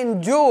not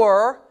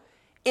endure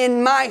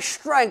in my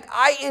strength.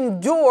 I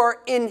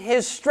endure in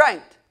his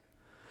strength.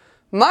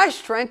 My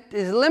strength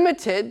is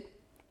limited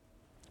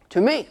to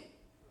me,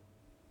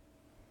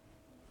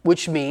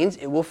 which means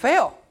it will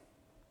fail.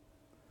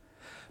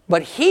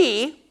 But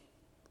he,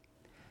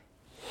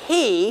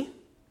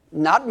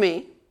 not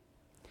me,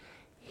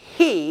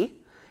 he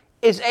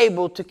is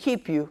able to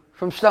keep you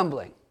from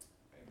stumbling.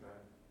 Amen.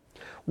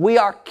 We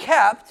are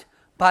kept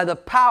by the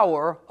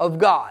power of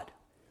God.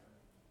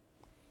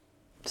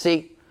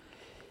 See,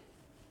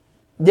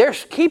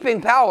 there's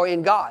keeping power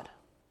in God.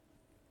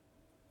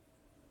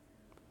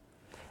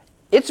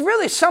 It's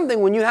really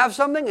something when you have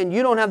something and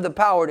you don't have the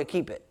power to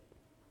keep it.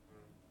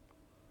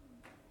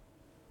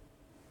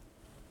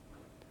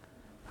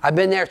 I've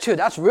been there too.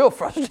 That's real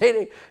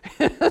frustrating.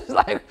 It's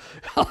like,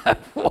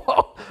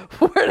 whoa,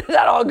 where did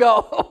that all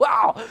go?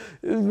 Wow,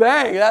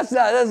 bang, that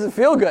doesn't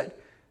feel good.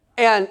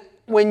 And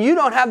when you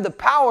don't have the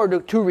power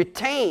to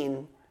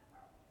retain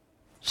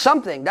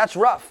something, that's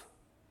rough.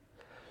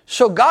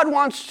 So God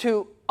wants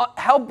to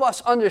help us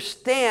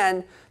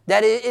understand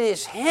that it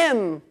is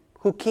him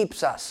who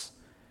keeps us.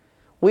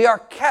 We are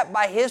kept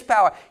by his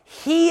power.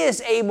 He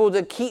is able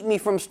to keep me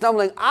from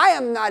stumbling. I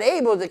am not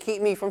able to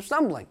keep me from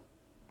stumbling.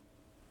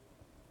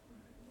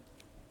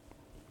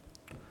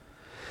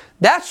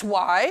 That's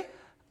why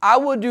I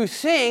will do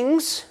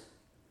things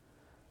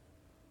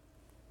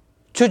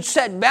to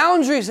set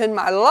boundaries in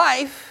my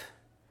life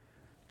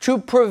to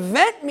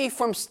prevent me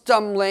from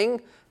stumbling,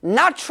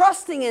 not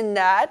trusting in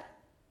that,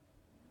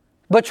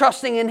 but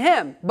trusting in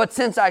him. But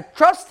since I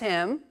trust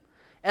him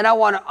and I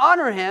want to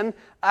honor him,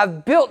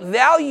 I've built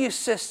value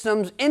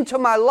systems into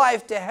my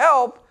life to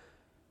help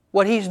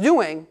what he's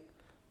doing,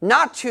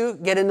 not to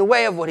get in the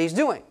way of what he's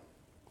doing.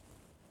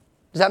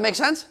 Does that make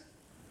sense?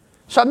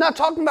 So I'm not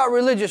talking about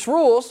religious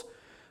rules,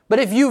 but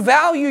if you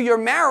value your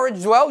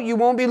marriage, well, you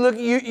won't be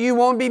you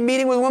won't be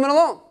meeting with women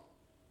alone.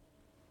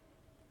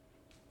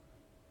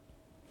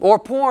 Or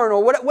porn,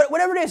 or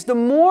whatever it is. The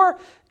more,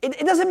 it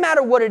doesn't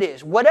matter what it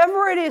is.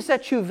 Whatever it is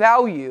that you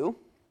value,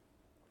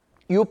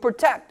 you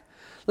protect.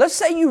 Let's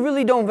say you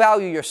really don't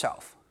value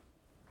yourself.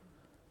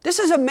 This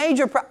is a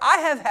major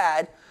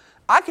I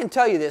can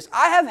tell you this,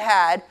 I have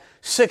had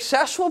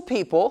successful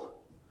people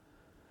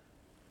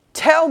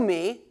tell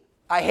me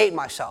I hate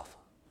myself.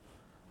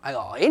 I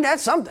go, ain't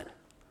that something?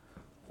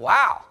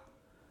 Wow.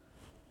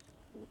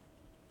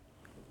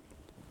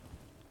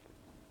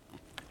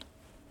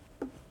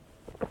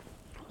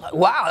 Like,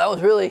 wow, that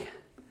was really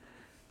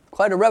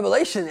quite a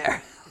revelation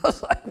there. I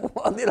was like,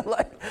 well,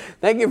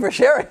 thank you for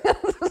sharing.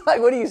 Like,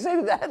 what do you say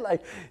to that?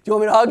 Like, do you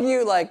want me to hug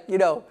you? Like,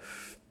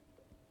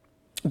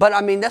 But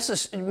I mean,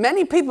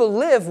 many people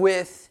live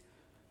with,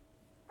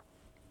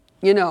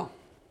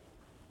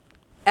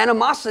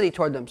 animosity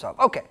toward themselves.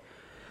 Okay.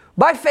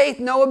 By faith,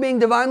 Noah, being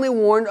divinely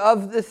warned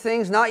of the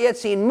things not yet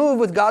seen, moved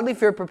with godly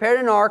fear, prepared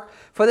an ark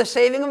for the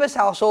saving of his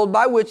household,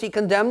 by which he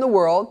condemned the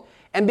world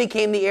and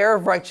became the heir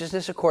of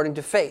righteousness according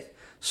to faith.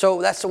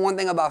 So that's the one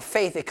thing about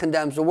faith, it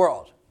condemns the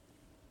world.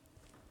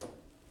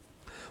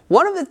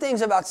 One of the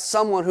things about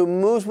someone who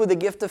moves with the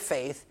gift of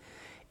faith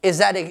is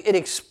that it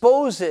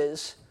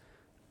exposes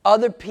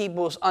other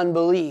people's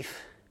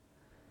unbelief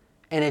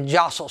and it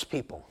jostles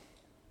people.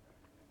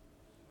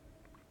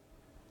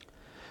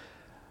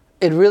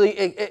 It really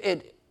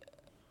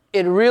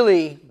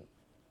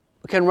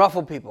can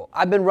ruffle people.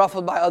 I've been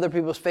ruffled by other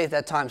people's faith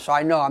at times, so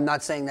I know I'm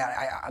not saying that.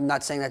 I'm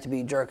not saying that to be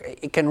a jerk.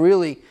 It can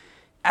really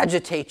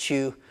agitate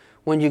you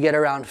when you get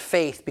around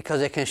faith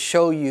because it can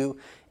show you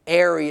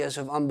areas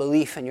of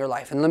unbelief in your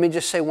life. And let me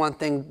just say one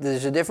thing.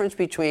 There's a difference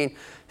between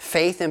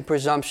faith and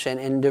presumption,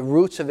 and the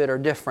roots of it are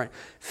different.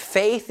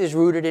 Faith is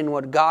rooted in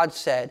what God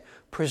said.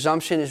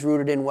 Presumption is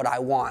rooted in what I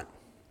want.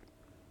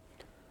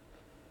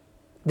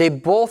 They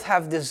both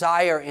have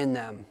desire in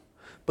them,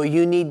 but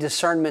you need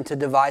discernment to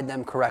divide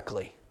them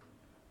correctly.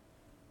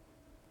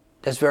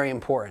 That's very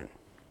important.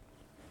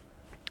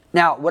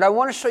 Now, what I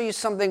want to show you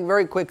something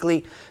very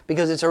quickly,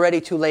 because it's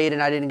already too late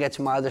and I didn't get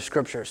to my other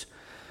scriptures.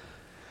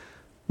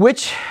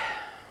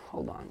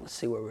 Hold on, let's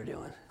see what we're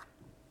doing.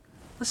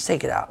 Let's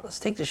take it out. Let's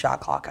take the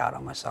shot clock out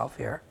on myself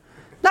here.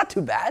 Not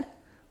too bad.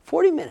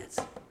 40 minutes.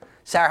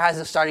 Sarah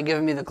hasn't started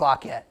giving me the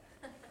clock yet.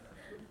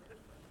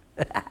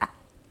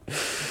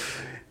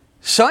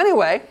 So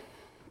anyway,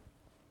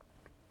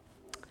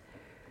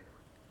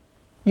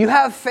 you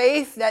have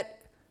faith that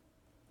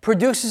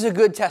produces a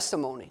good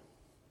testimony.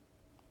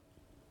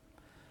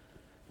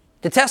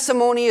 The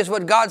testimony is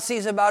what God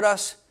sees about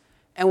us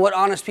and what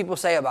honest people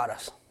say about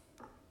us.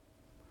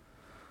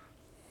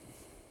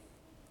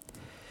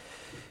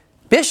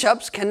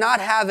 Bishops cannot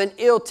have an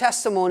ill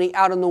testimony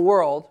out in the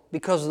world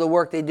because of the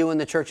work they do in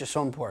the church is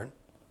so important.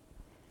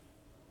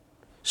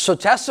 So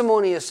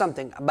testimony is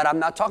something, but I'm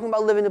not talking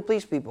about living to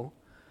please people.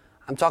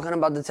 I'm talking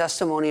about the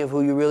testimony of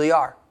who you really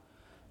are.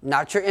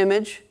 Not your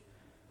image,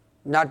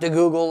 not the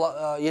Google,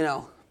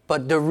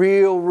 but the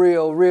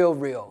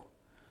real.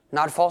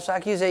 Not false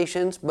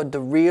accusations, but the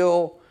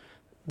real,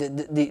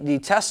 the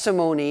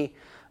testimony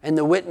and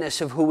the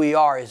witness of who we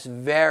are is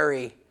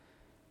very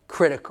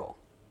critical.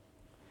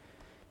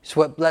 It's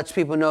what lets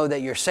people know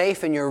that you're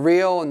safe and you're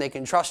real and they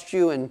can trust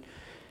you, and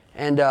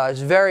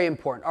it's very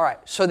important. All right,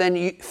 so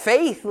then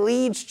faith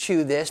leads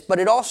to this, but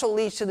it also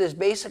leads to this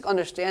basic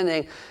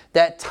understanding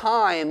that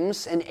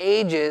times and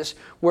ages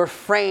were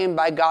framed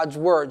by God's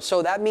word.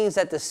 So that means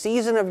that the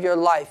season of your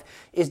life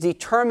is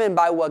determined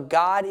by what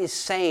God is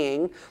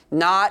saying,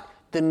 not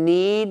the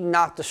need,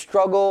 not the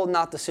struggle,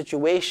 not the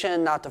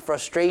situation, not the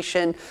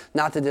frustration,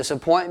 not the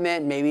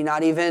disappointment, maybe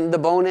not even the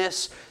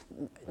bonus.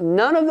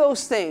 None of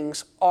those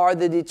things are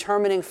the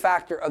determining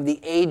factor of the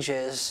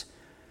ages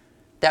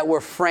that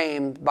were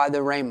framed by the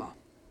Rhema.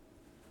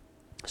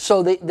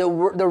 So the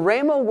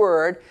Rhema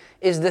word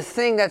is the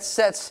thing that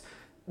sets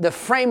the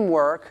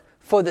framework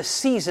for the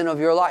season of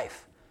your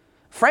life.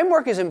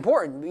 Framework is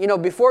important.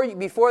 Before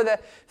the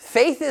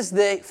faith is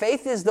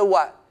the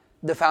what?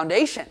 The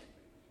foundation.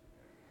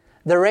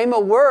 The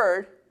Rhema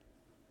word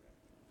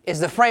is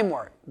the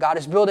framework. God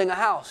is building a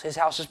house. His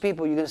house is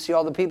people. You're going to see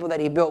all the people that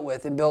he built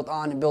with and built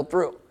on and built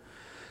through.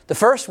 The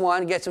first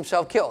one gets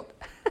himself killed.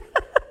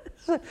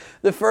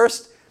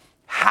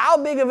 How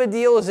big of a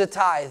deal is a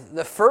tithe?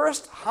 The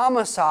first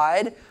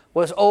homicide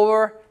was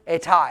over a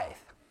tithe.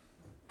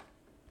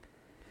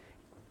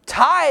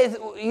 Tithe,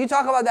 you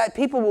talk about that,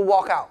 people will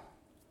walk out.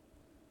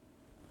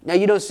 Now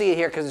you don't see it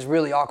here because it's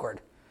really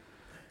awkward.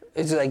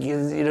 It's like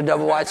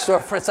double wide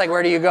storefront. It's like,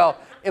 where do you go?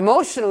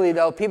 Emotionally,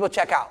 though, people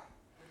check out.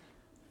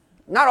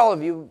 Not all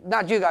of you,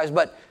 not you guys,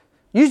 but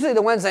usually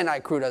the Wednesday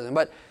night crew doesn't.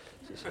 But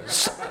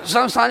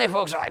some Sunday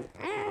folks are like,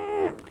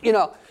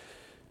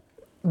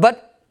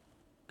 But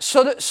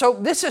so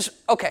this is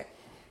okay.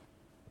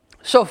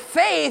 So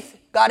faith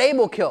got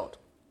Abel killed.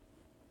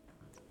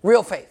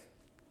 Real faith.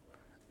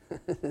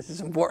 This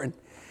is important.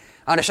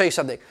 I want to show you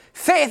something.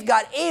 Faith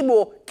got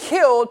Abel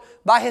killed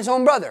by his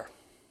own brother.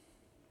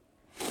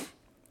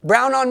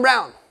 Brown on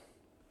brown.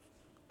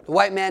 The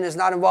white man is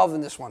not involved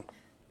in this one.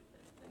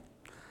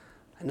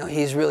 I know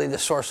he's really the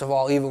source of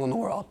all evil in the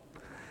world.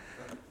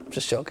 I'm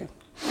just joking.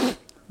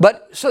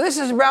 But so this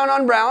is brown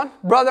on brown,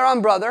 brother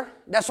on brother.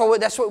 That's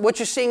what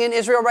you're seeing in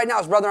Israel right now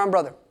is brother on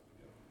brother.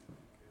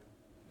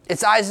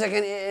 It's Isaac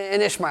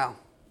and Ishmael.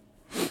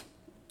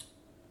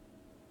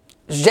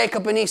 It's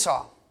Jacob and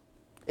Esau.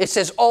 It's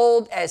as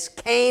old as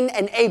Cain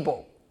and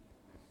Abel.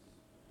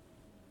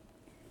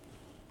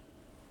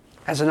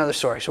 That's another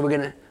story. So we're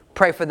going to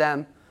pray for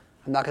them.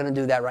 I'm not going to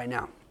do that right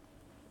now.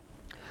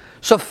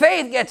 So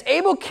faith gets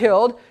Abel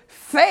killed.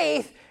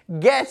 Faith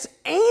gets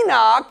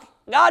Enoch.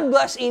 God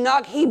bless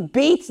Enoch. He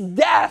beats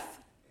death.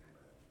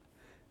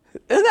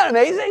 Isn't that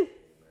amazing?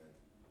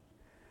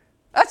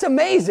 That's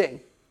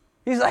amazing.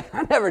 He's like,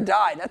 I never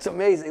died. That's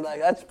amazing. Like,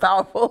 that's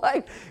powerful.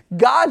 Like,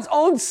 God's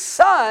own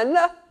son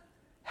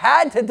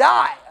had to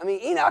die. I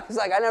mean, Enoch is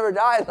like, I never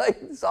died. Like,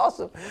 it's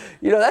awesome.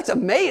 That's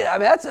amazing. I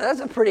mean, that's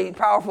a pretty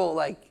powerful,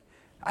 like,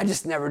 I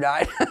just never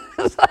died.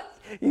 It's like,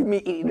 you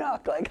meet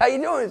Enoch, like, how you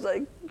doing? He's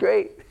like,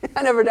 great.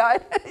 I never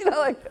died.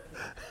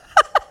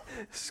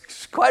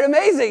 It's quite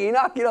amazing.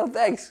 Enoch,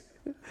 thanks.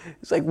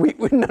 It's like, we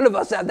none of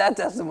us have that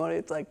testimony.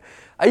 It's like,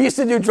 I used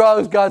to do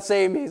drugs, God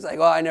saved me. He's like,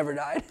 I never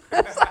died.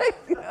 It's like,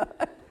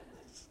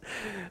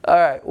 All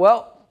right,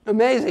 well,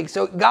 amazing.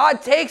 So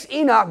God takes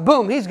Enoch,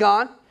 boom, he's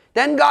gone.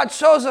 Then God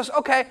shows us,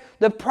 okay,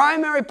 the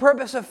primary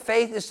purpose of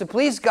faith is to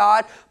please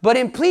God, but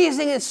in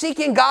pleasing and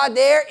seeking God,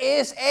 there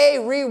is a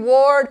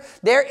reward,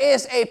 there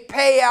is a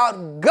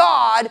payout.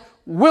 God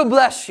will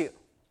bless you.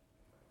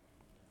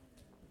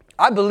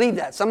 I believe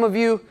that. Some of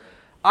you,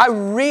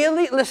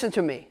 listen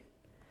to me.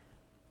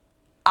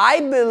 I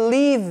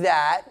believe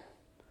that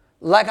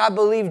like I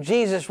believe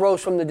Jesus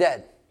rose from the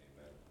dead.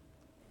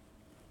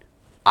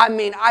 I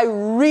mean, I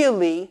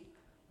really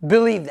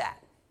believe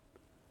that.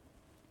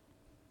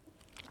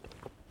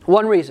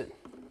 One reason.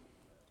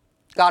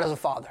 God is a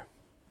father.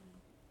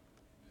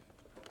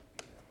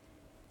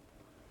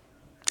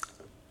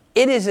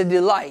 It is a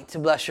delight to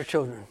bless your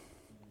children,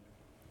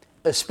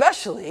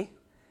 especially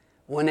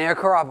when they are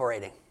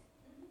corroborating.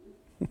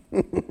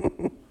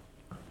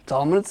 That's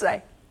all I'm going to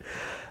say.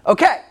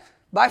 Okay,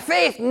 by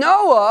faith,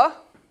 Noah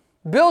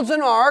builds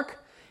an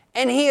ark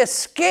and he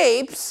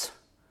escapes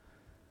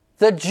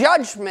the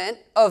judgment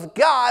of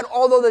God,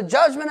 although the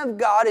judgment of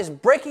God is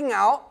breaking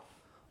out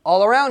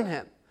all around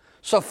him.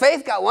 So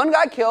faith got one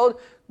guy killed,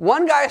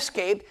 one guy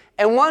escaped,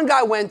 and one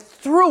guy went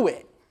through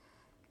it,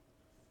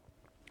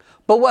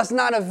 but was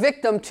not a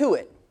victim to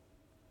it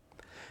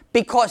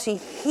because he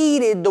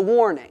heeded the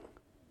warning.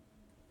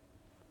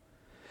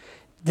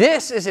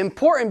 This is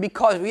important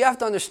because we have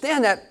to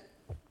understand that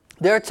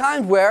there are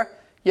times where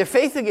your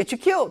faith will get you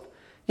killed.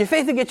 Your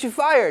faith will get you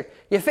fired.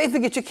 Your faith will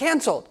get you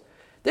canceled.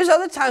 There's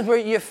other times where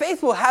your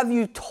faith will have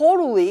you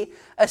totally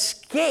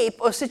escape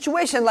a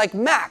situation like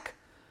Mac.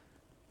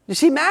 You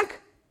see Mac?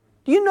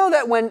 Do you know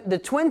that when the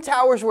Twin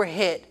Towers were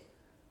hit,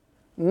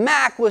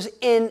 Mac was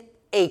in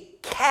a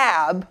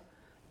cab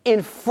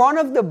in front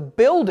of the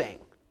building?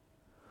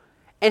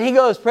 And he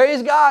goes,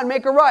 praise God,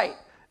 make a right.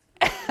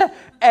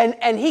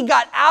 and he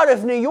got out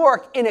of New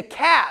York in a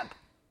cab.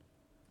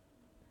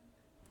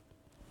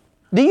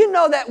 Do you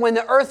know that when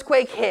the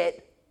earthquake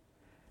hit,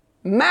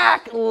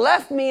 Mac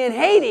left me in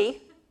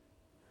Haiti?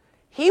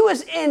 He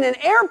was in an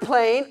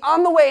airplane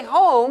on the way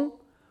home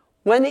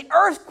when the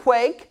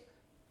earthquake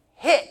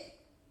hit.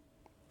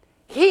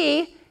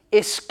 He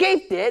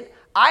escaped it.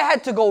 I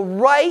had to go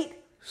right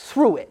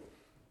through it.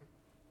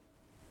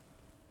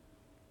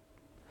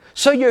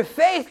 So your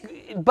faith,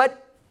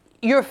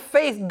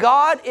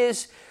 God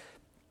is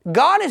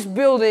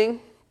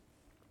building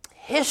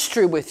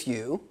history with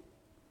you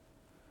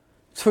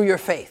through your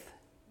faith.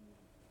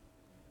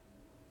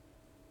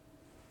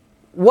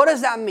 What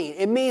does that mean?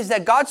 It means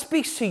that God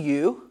speaks to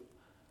you.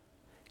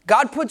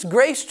 God puts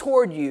grace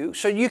toward you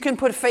so you can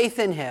put faith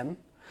in Him.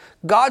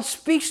 God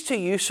speaks to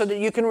you so that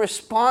you can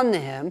respond to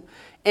Him.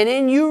 And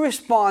in you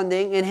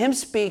responding, in Him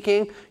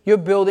speaking, you're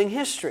building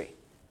history.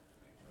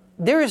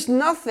 There is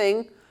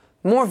nothing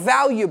more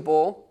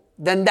valuable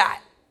than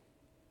that.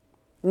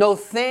 No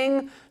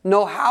thing,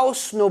 no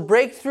house, no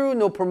breakthrough,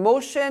 no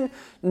promotion,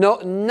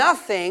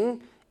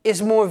 nothing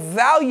is more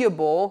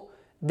valuable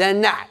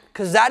than that.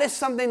 Because that is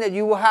something that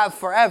you will have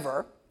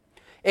forever.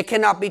 It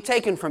cannot be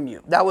taken from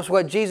you. That was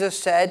what Jesus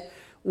said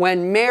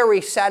when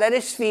Mary sat at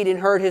His feet and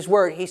heard His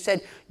word. He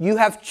said, you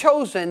have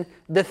chosen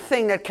the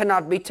thing that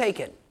cannot be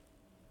taken.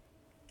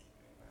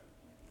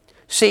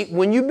 See,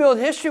 when you build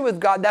history with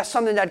God, that's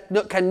something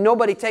that can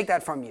nobody take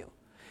that from you.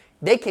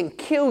 They can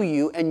kill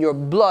you and your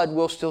blood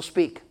will still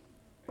speak.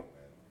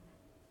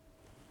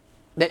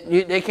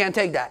 They can't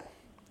take that.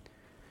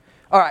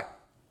 All right.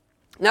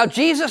 Now,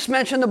 Jesus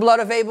mentioned the blood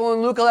of Abel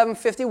in Luke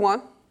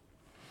 11:51.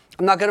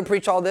 I'm not going to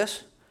preach all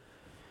this.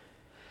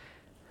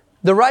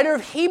 The writer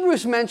of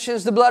Hebrews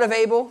mentions the blood of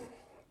Abel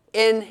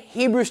in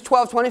Hebrews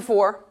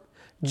 12:24.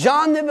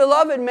 John the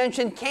Beloved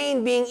mentioned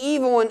Cain being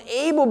evil and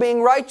Abel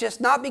being righteous,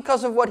 not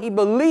because of what he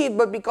believed,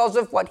 but because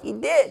of what he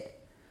did.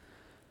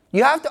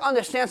 You have to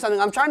understand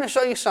something. I'm trying to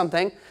show you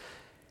something.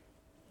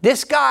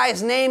 This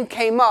guy's name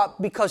came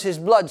up because his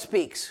blood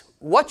speaks.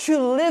 What you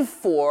live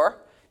for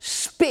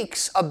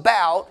speaks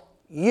about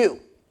you.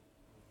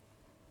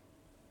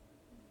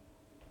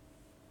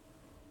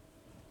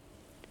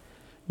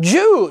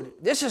 Jude,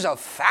 this is a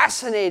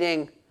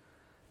fascinating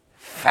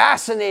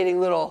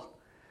little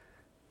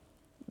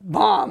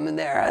bomb in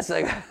there.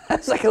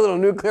 That's like a little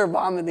nuclear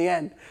bomb in the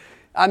end.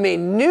 I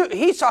mean,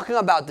 he's talking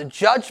about the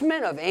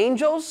judgment of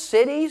angels,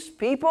 cities,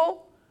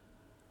 people.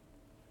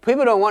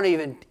 People don't want to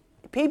even,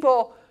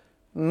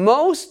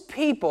 most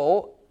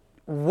people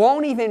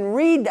won't even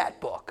read that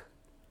book.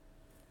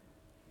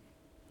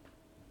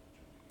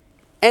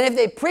 And if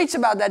they preach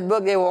about that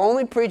book, they will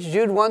only preach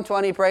Jude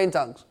 1:20, pray in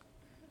tongues.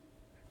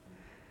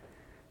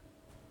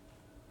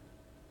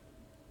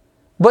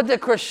 But the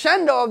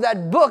crescendo of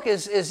that book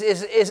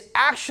is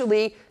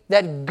actually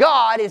that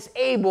God is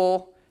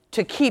able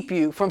to keep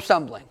you from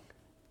stumbling.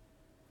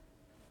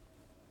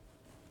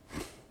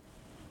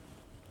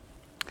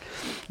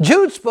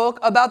 Jude spoke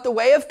about the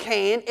way of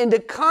Cain in the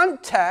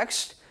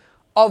context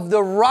of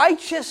the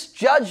righteous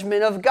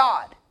judgment of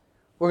God.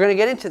 We're going to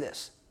get into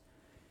this.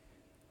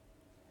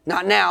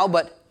 Not now,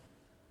 but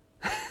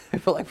I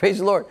feel like, praise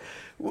the Lord.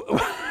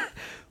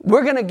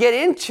 We're going to get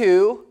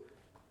into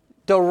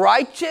the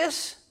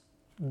righteous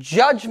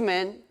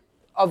judgment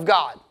of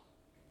God.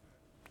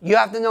 You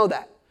have to know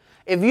that.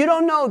 If you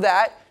don't know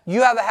that,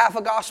 you have a half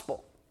a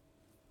gospel.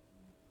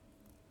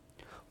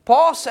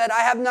 Paul said,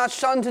 I have not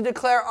shunned to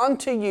declare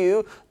unto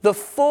you the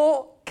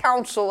full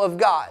counsel of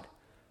God.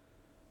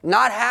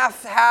 Not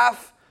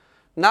half,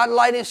 not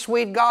light and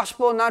sweet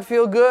gospel, not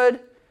feel good.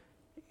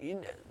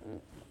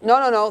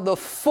 No. The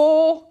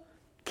full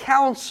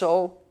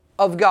counsel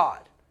of God.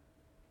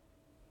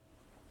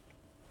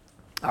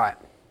 All right.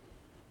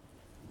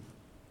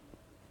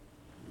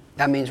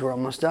 That means we're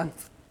almost done.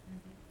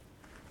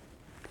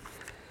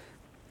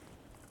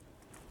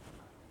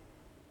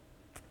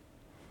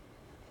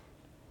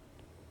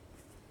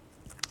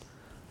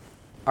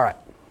 All right.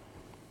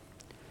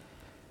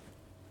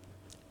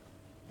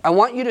 I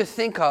want you to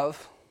think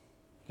of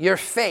your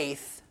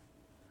faith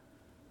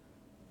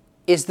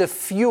is the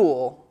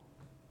fuel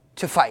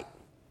to fight.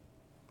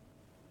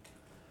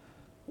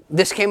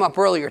 This came up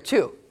earlier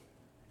too,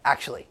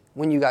 actually,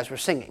 when you guys were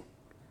singing.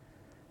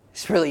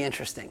 It's really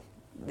interesting.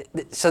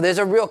 So there's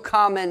a real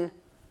common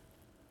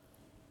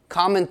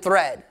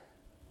thread.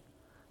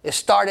 It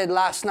started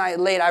last night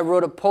late. I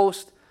wrote a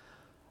post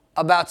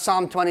about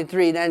Psalm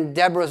 23. Then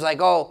Deborah's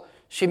like, oh,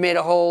 she made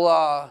a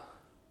whole,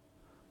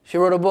 she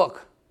wrote a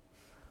book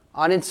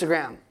on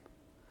Instagram.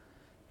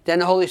 Then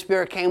the Holy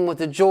Spirit came with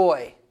the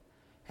joy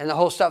and the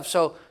whole stuff.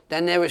 So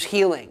then there was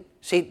healing.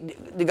 See,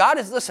 God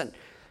is, listen,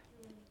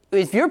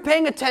 if you're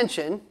paying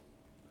attention,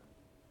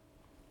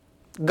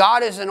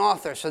 God is an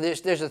author. So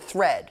there's a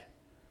thread.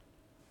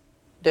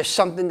 There's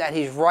something that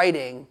he's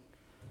writing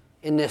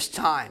in this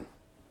time.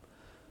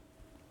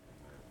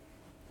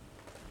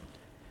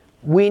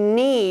 We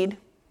need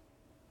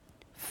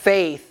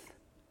faith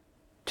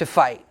to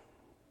fight.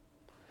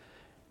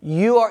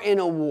 You are in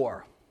a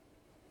war.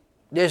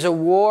 There's a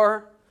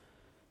war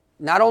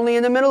not only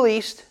in the Middle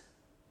East,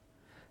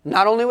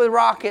 not only with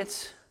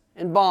rockets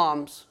and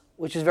bombs,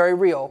 which is very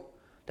real.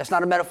 That's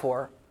not a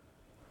metaphor.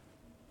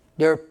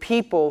 There are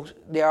people,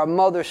 there are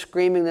mothers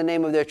screaming the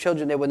name of their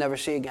children they will never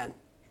see again.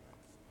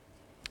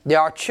 There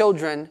are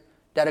children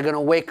that are going to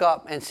wake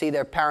up and see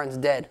their parents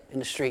dead in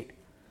the street.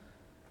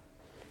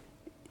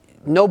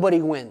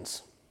 Nobody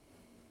wins.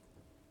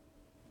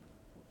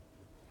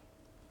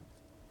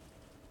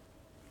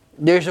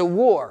 There's a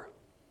war.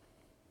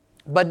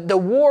 But the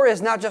war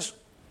is not just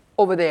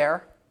over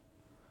there.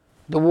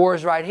 The war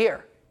is right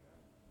here.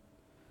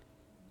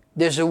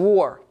 There's a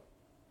war.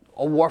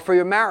 A war for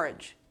your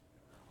marriage.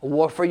 A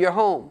war for your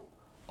home.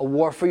 A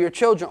war for your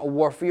children. A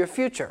war for your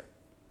future.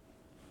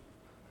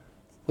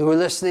 We were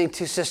listening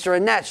to Sister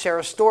Annette share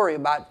a story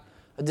about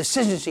a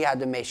decision she had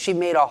to make. She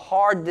made a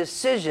hard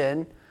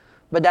decision,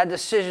 but that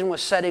decision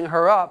was setting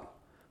her up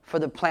for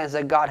the plans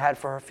that God had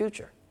for her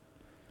future.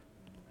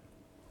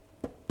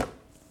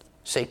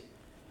 See?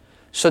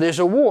 So there's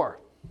a war.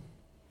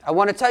 I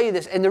want to tell you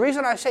this, and the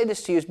reason I say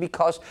this to you is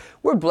because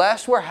we're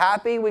blessed, we're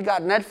happy, we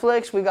got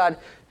Netflix, we got,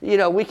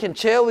 we can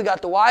chill, we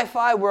got the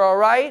Wi-Fi, we're all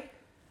right.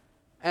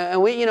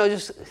 And we,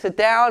 just sit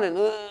down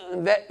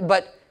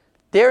but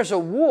there's a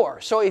war.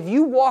 So if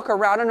you walk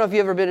around, I don't know if you've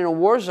ever been in a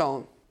war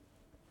zone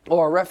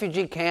or a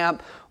refugee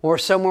camp or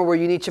somewhere where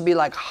you need to be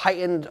like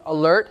heightened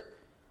alert,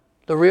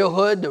 the real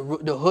hood,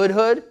 the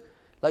hood,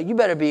 like you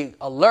better be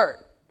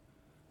alert.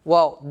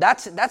 Well,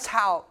 that's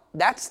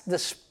the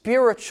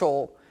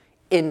spiritual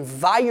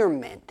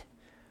environment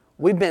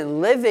we've been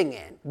living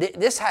in.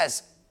 This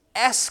has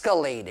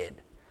escalated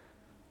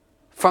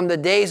from the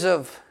days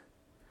of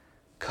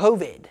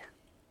COVID.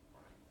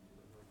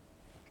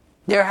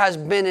 There has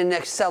been an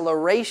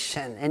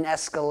acceleration, an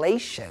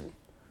escalation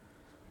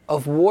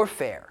of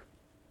warfare,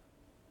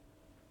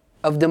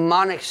 of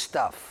demonic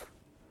stuff,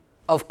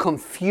 of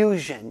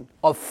confusion,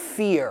 of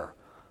fear,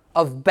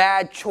 of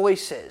bad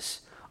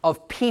choices,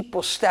 of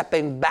people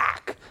stepping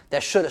back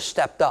that should have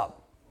stepped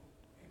up.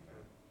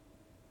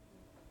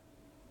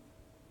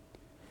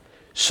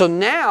 So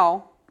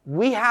now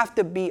we have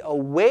to be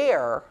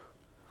aware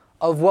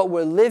of what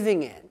we're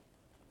living in.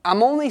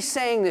 I'm only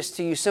saying this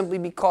to you simply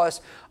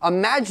because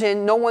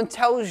imagine no one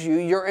tells you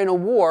you're in a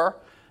war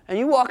and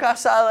you walk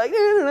outside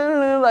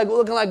like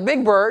looking like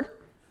Big Bird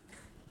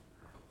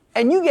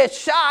and you get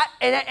shot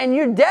and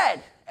you're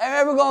dead. And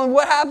everyone going,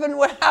 what happened?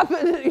 What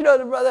happened?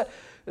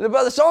 The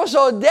brother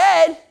so-and-so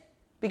dead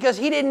because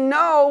he didn't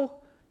know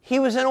he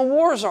was in a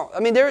war zone. I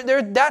mean,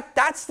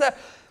 that's the,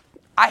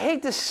 I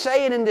hate to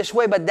say it in this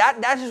way, but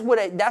that's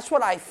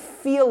what I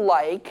feel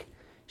like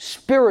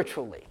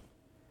spiritually.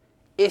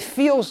 It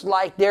feels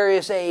like there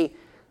is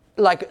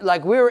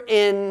like we're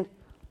in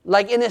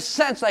a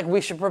sense, like we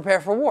should prepare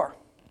for war.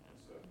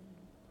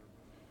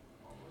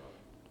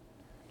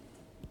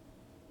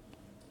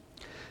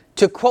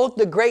 To quote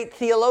the great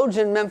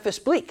theologian Memphis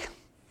Bleak,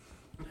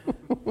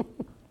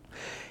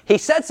 he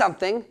said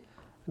something,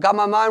 got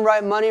my mind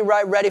right, money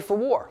right, ready for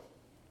war.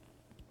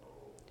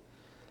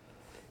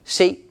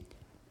 See,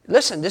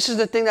 listen, this is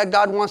the thing that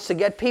God wants to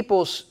get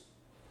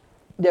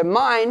their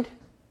mind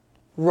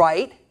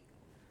right.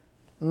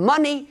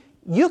 Money,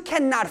 you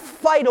cannot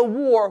fight a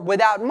war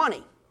without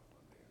money.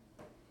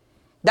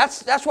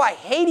 That's why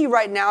Haiti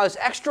right now is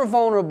extra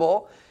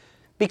vulnerable,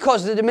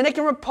 because the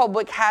Dominican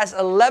Republic has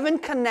 11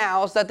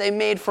 canals that they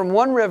made from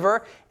one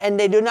river, and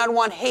they do not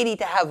want Haiti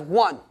to have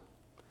one.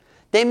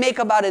 They make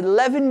about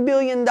 $11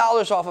 billion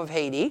off of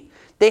Haiti.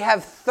 They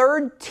have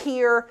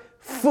third-tier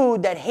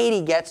food that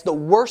Haiti gets, the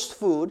worst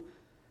food.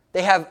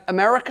 They have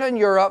America and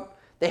Europe.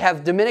 They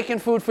have Dominican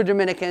food for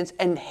Dominicans,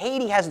 and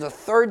Haiti has the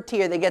third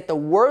tier. They get the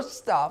worst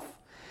stuff.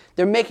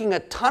 They're making a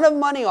ton of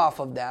money off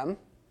of them.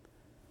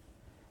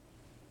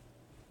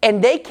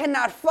 And they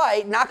cannot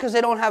fight, not because they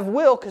don't have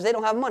will, because they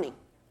don't have money.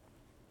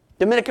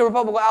 Dominican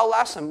Republic will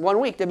outlast them 1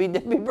 week. They'll be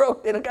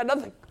broke. They don't got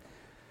nothing.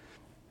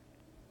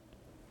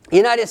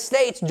 United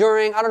States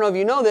during, I don't know if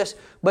you know this,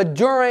 but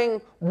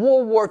during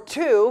World War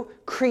II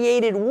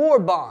created war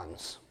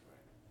bonds.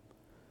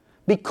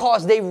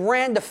 Because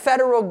the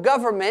federal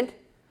government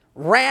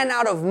ran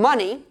out of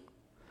money,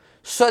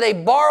 so they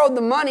borrowed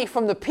the money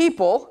from the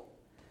people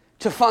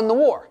to fund the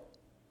war.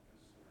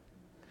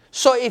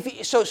 So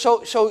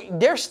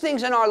there's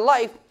things in our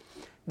life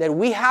that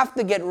we have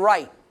to get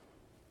right.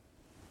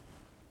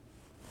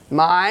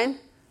 Mind,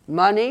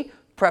 money,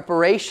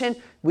 preparation.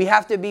 We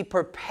have to be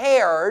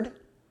prepared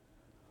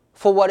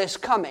for what is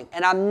coming.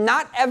 And I'm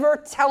not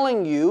ever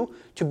telling you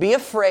to be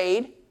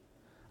afraid.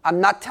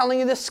 I'm not telling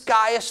you the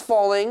sky is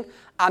falling.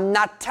 I'm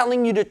not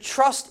telling you to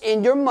trust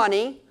in your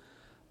money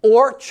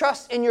or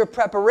trust in your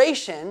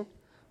preparation,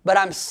 but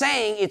I'm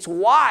saying it's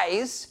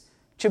wise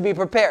to be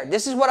prepared.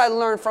 This is what I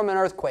learned from an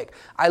earthquake.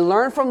 I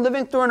learned from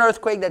living through an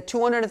earthquake that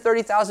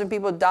 230,000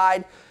 people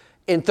died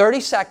in 30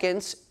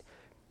 seconds,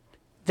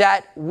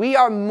 that we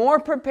are more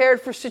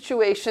prepared for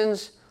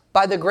situations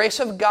by the grace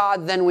of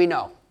God than we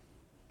know.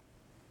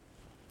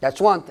 That's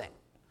one thing.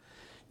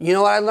 You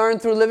know what I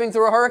learned through living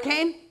through a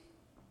hurricane?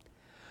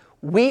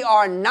 We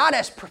are not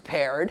as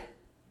prepared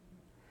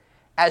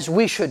as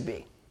we should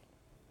be.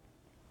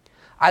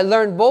 I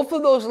learned both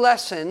of those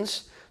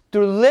lessons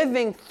through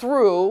living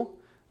through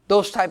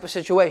those type of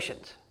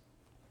situations.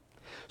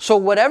 So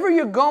whatever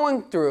you're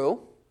going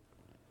through,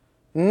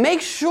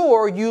 make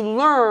sure you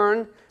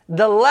learn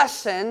the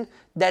lesson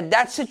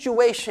that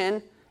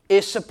situation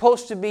is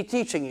supposed to be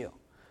teaching you.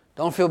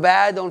 Don't feel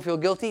bad, don't feel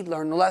guilty,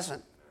 learn the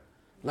lesson.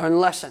 Learn the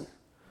lesson.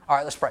 All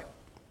right, let's pray.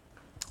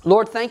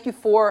 Lord, thank you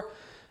for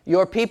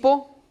your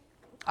people.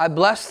 I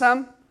bless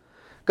them.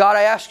 God,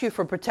 I ask you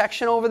for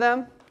protection over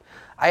them.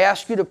 I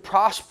ask you to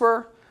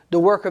prosper the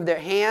work of their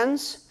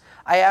hands.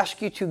 I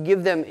ask you to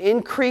give them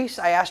increase.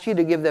 I ask you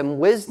to give them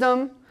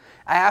wisdom.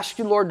 I ask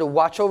you, Lord, to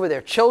watch over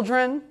their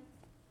children.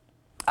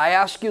 I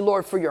ask you,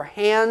 Lord, for your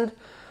hand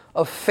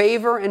of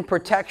favor and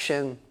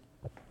protection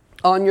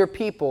on your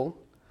people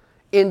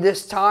in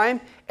this time,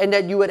 and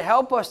that you would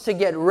help us to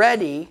get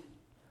ready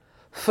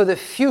for the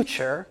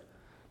future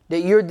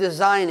that you're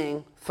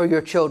designing for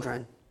your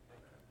children.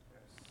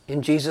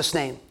 In Jesus'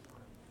 name,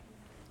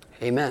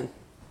 amen.